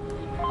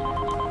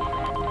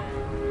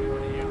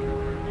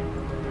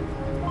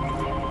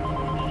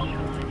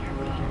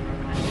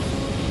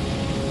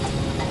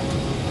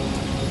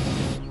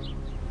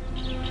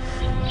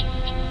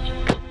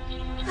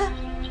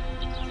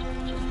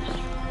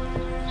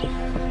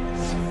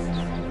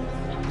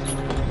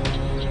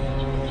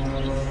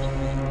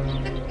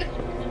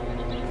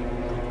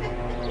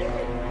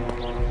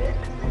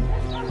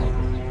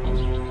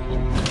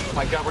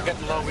 My God, we're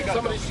getting low. We got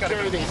somebody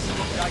secure these.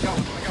 I go.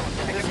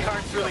 This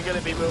cart's really going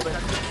to be moving.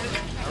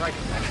 All right.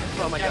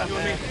 Oh my God. You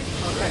and me.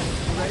 Okay.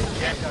 Ready?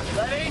 Yeah.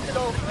 Ready?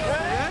 Go.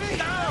 Ready?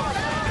 Go.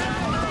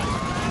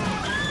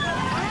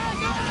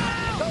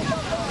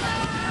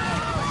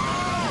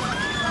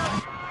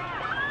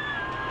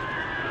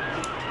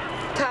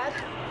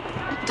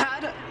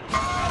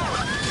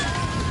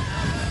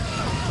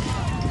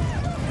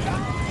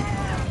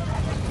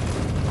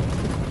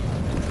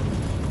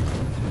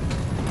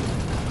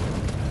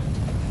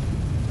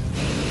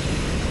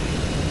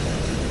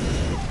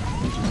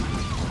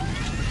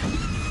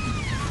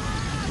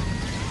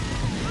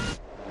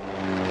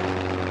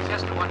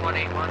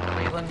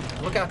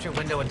 Look out your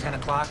window at 10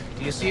 o'clock.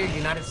 Do you see a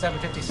United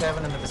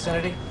 757 in the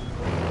vicinity?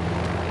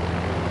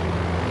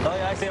 Oh,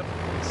 yeah, I see him.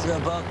 It's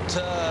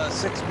about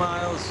 6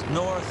 miles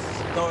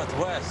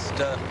northwest.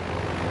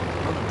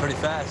 Moving pretty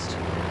fast.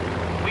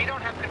 We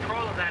don't have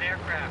control of that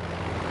aircraft.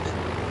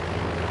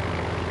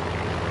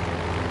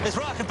 It's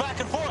rocking back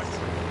and forth.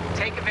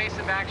 Take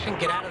evasive action.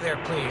 Get out of there,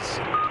 please.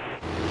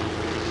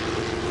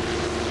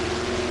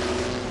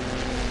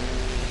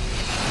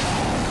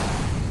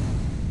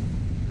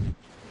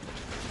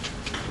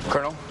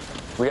 Colonel,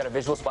 we got a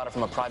visual spotter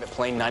from a private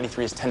plane.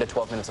 93 is 10 to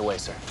 12 minutes away,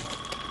 sir.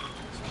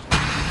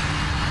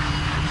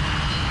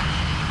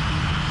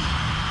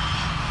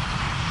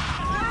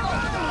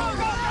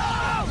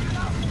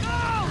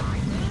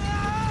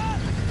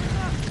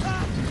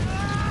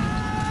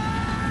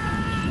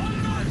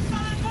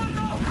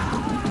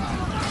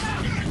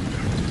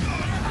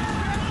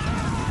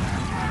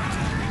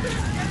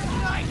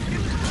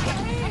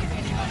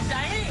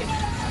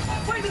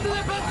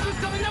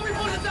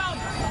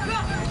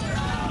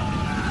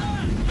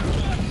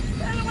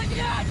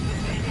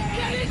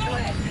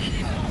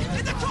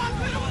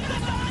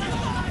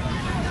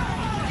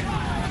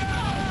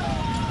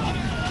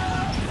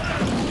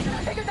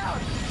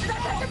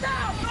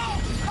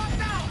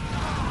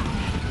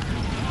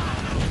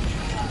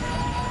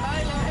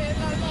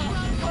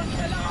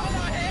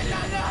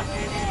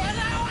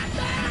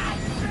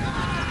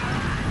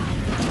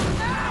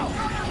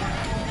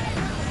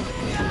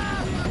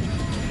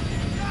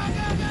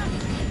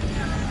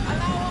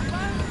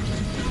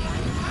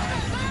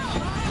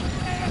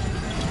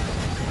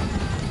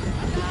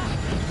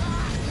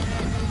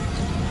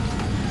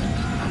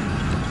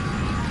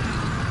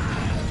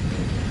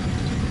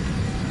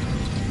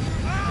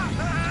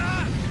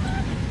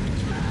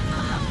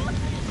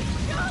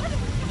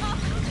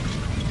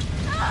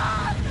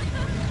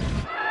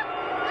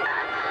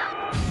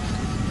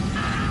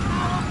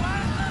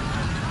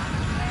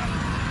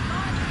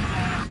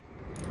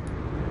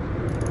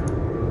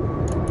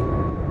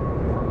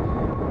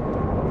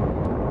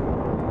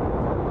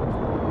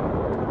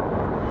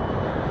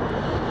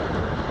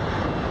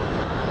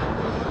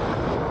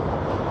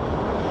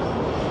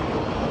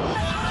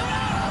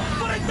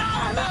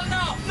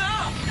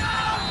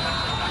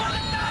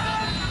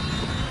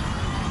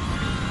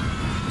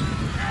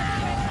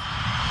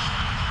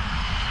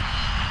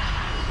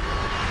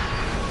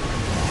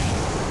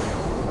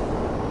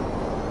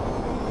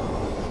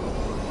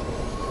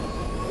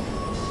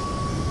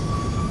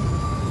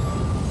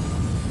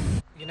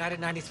 United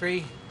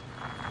 93.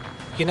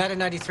 United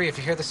 93, if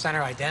you hear the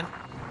center, ident.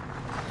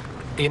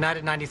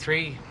 United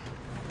 93.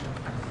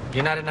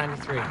 United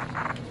 93.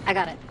 I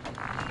got it.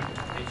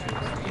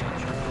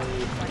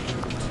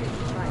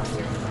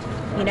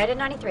 United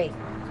 93.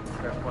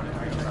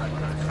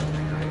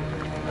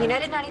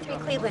 United 93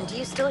 Cleveland, do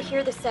you still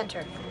hear the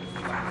center?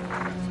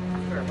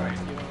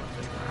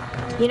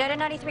 United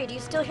 93, do you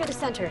still hear the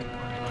center?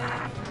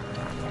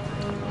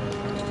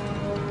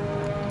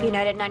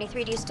 United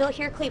 93, do you still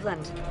hear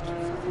Cleveland?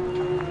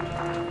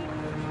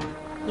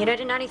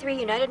 United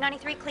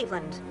 93,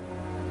 Cleveland.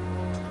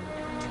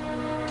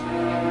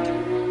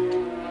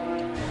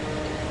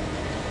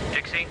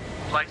 Dixie,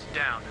 flight's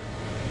down.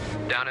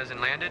 Down as in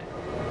landed?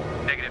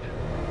 Negative.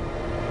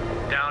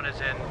 Down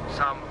as in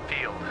some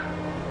field.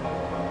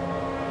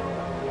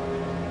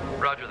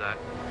 Roger that.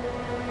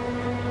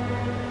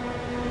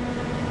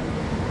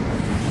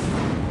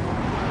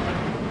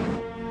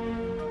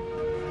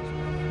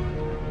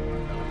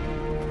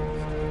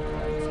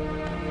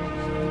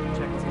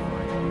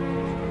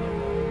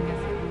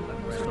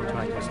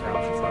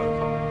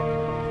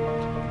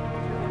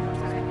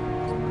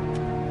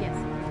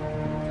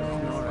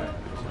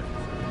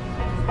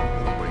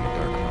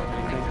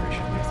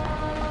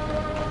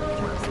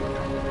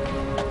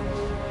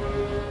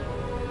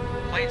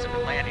 Planes have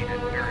been landing at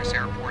various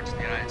airports in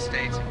the United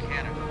States and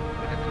Canada,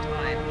 but at the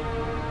time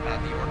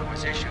the order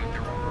was issued,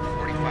 there were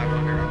over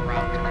 4,500 en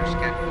route to their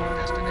scheduled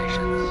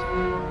destinations.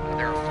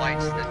 There are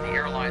flights that the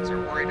airlines are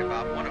worried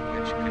about, one of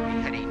which could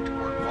be heading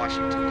toward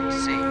Washington,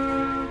 D.C.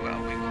 Well,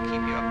 we will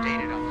keep you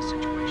updated on the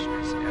situation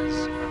as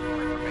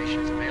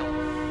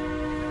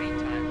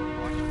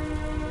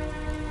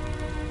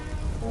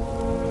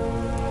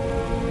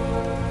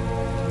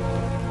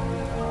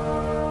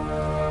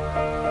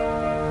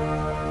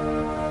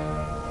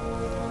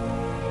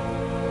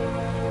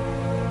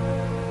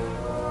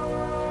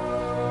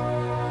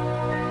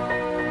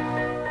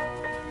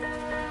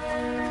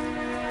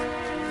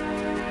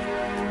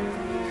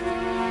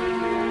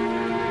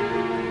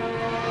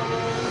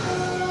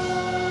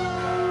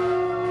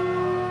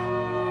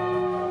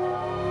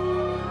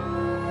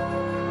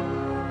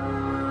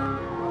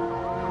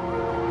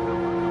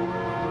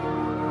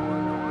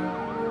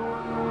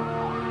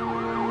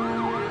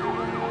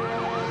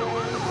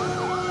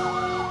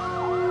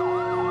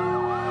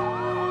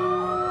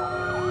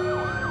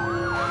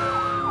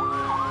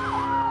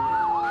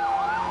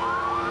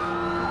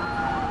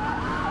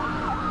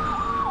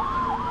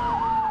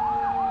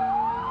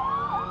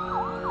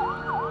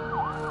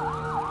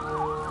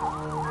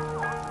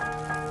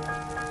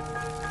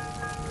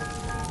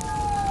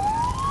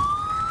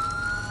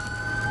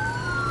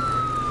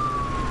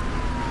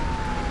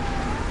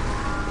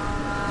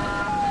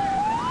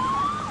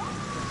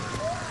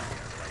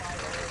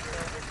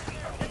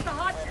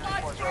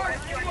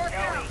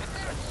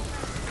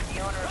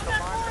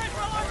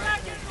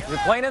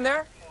plane in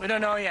there? We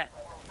don't know yet.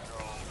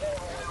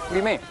 What do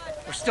you mean?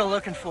 We're still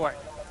looking for it.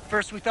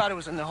 First, we thought it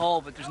was in the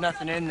hole, but there's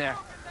nothing in there.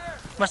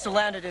 Must have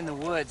landed in the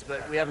woods,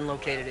 but we haven't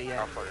located it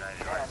yet.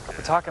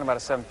 We're talking about a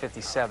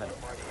 757.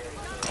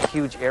 A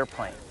huge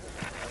airplane.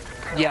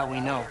 Yeah, we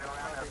know.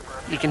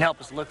 You can help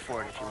us look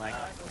for it if you like.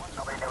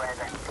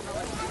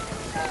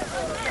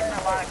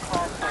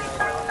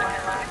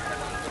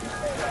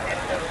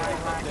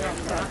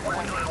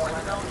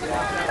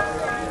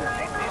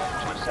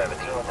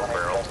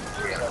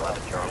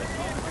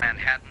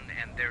 Manhattan,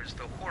 and there's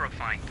the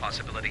horrifying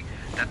possibility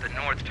that the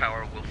North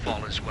Tower will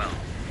fall as well.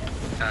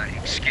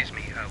 Excuse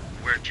me,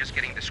 we're just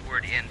getting this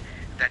word in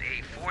that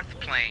a fourth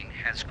plane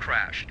has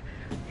crashed.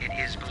 It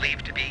is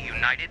believed to be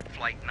United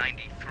Flight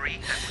 93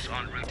 that was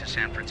en route to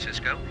San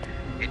Francisco.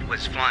 It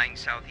was flying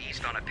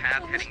southeast on a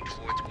path heading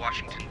towards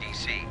Washington,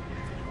 D.C.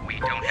 We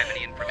don't have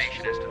any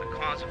information as to the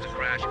cause of the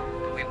crash,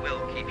 but we will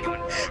keep you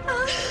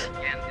informed.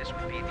 Again, this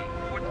would be the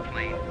fourth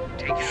plane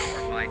taken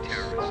over by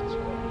terrorists.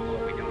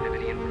 We don't have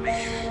any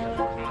information as to the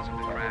cause of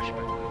the crash,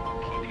 but we will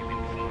keep you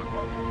informed.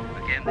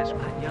 Again, this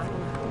would be...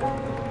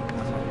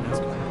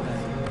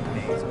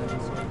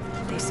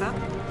 Lisa,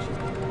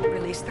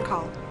 release the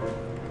call.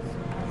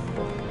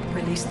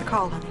 Release the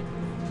call, honey.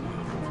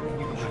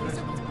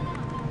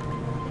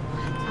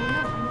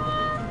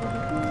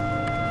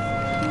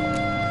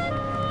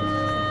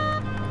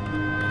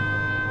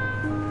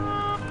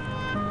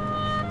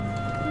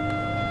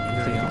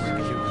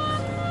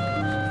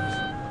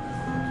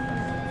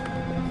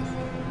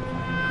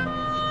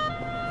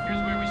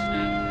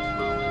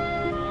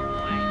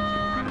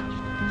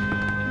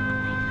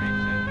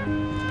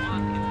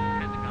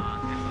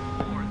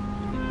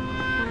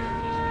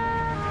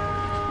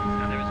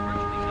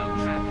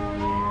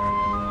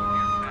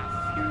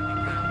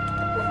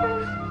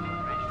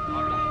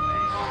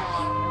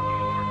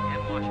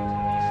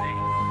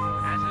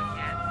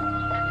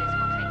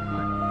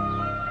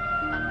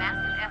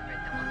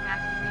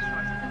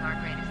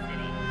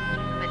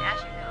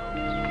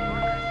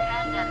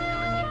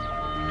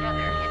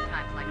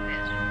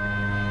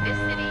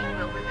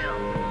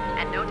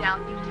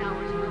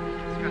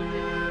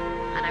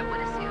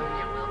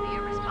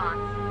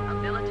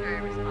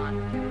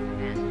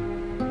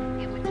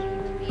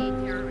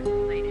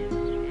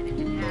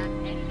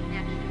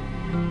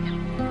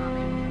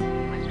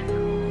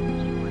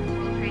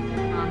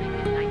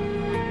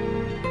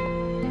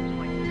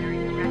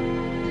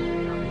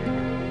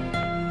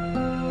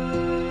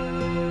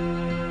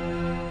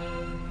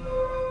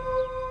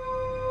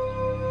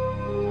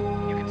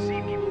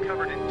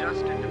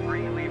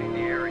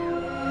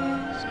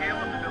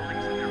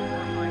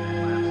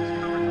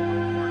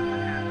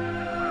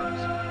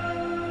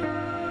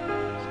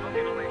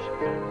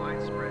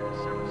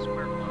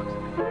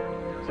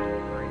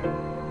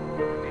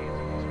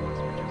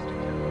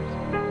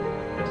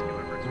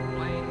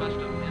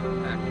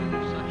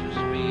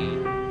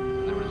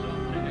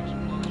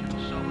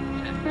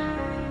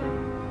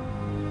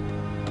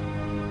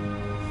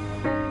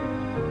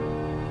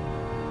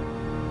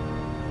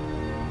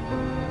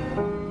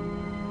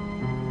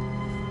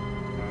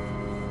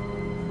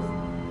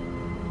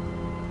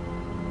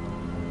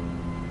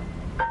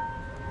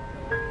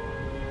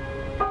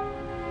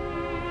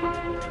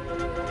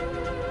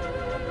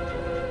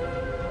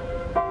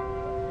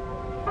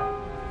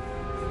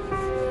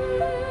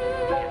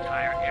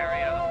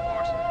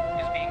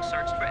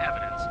 Searched for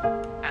evidence,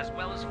 as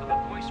well as for the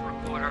voice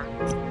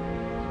recorder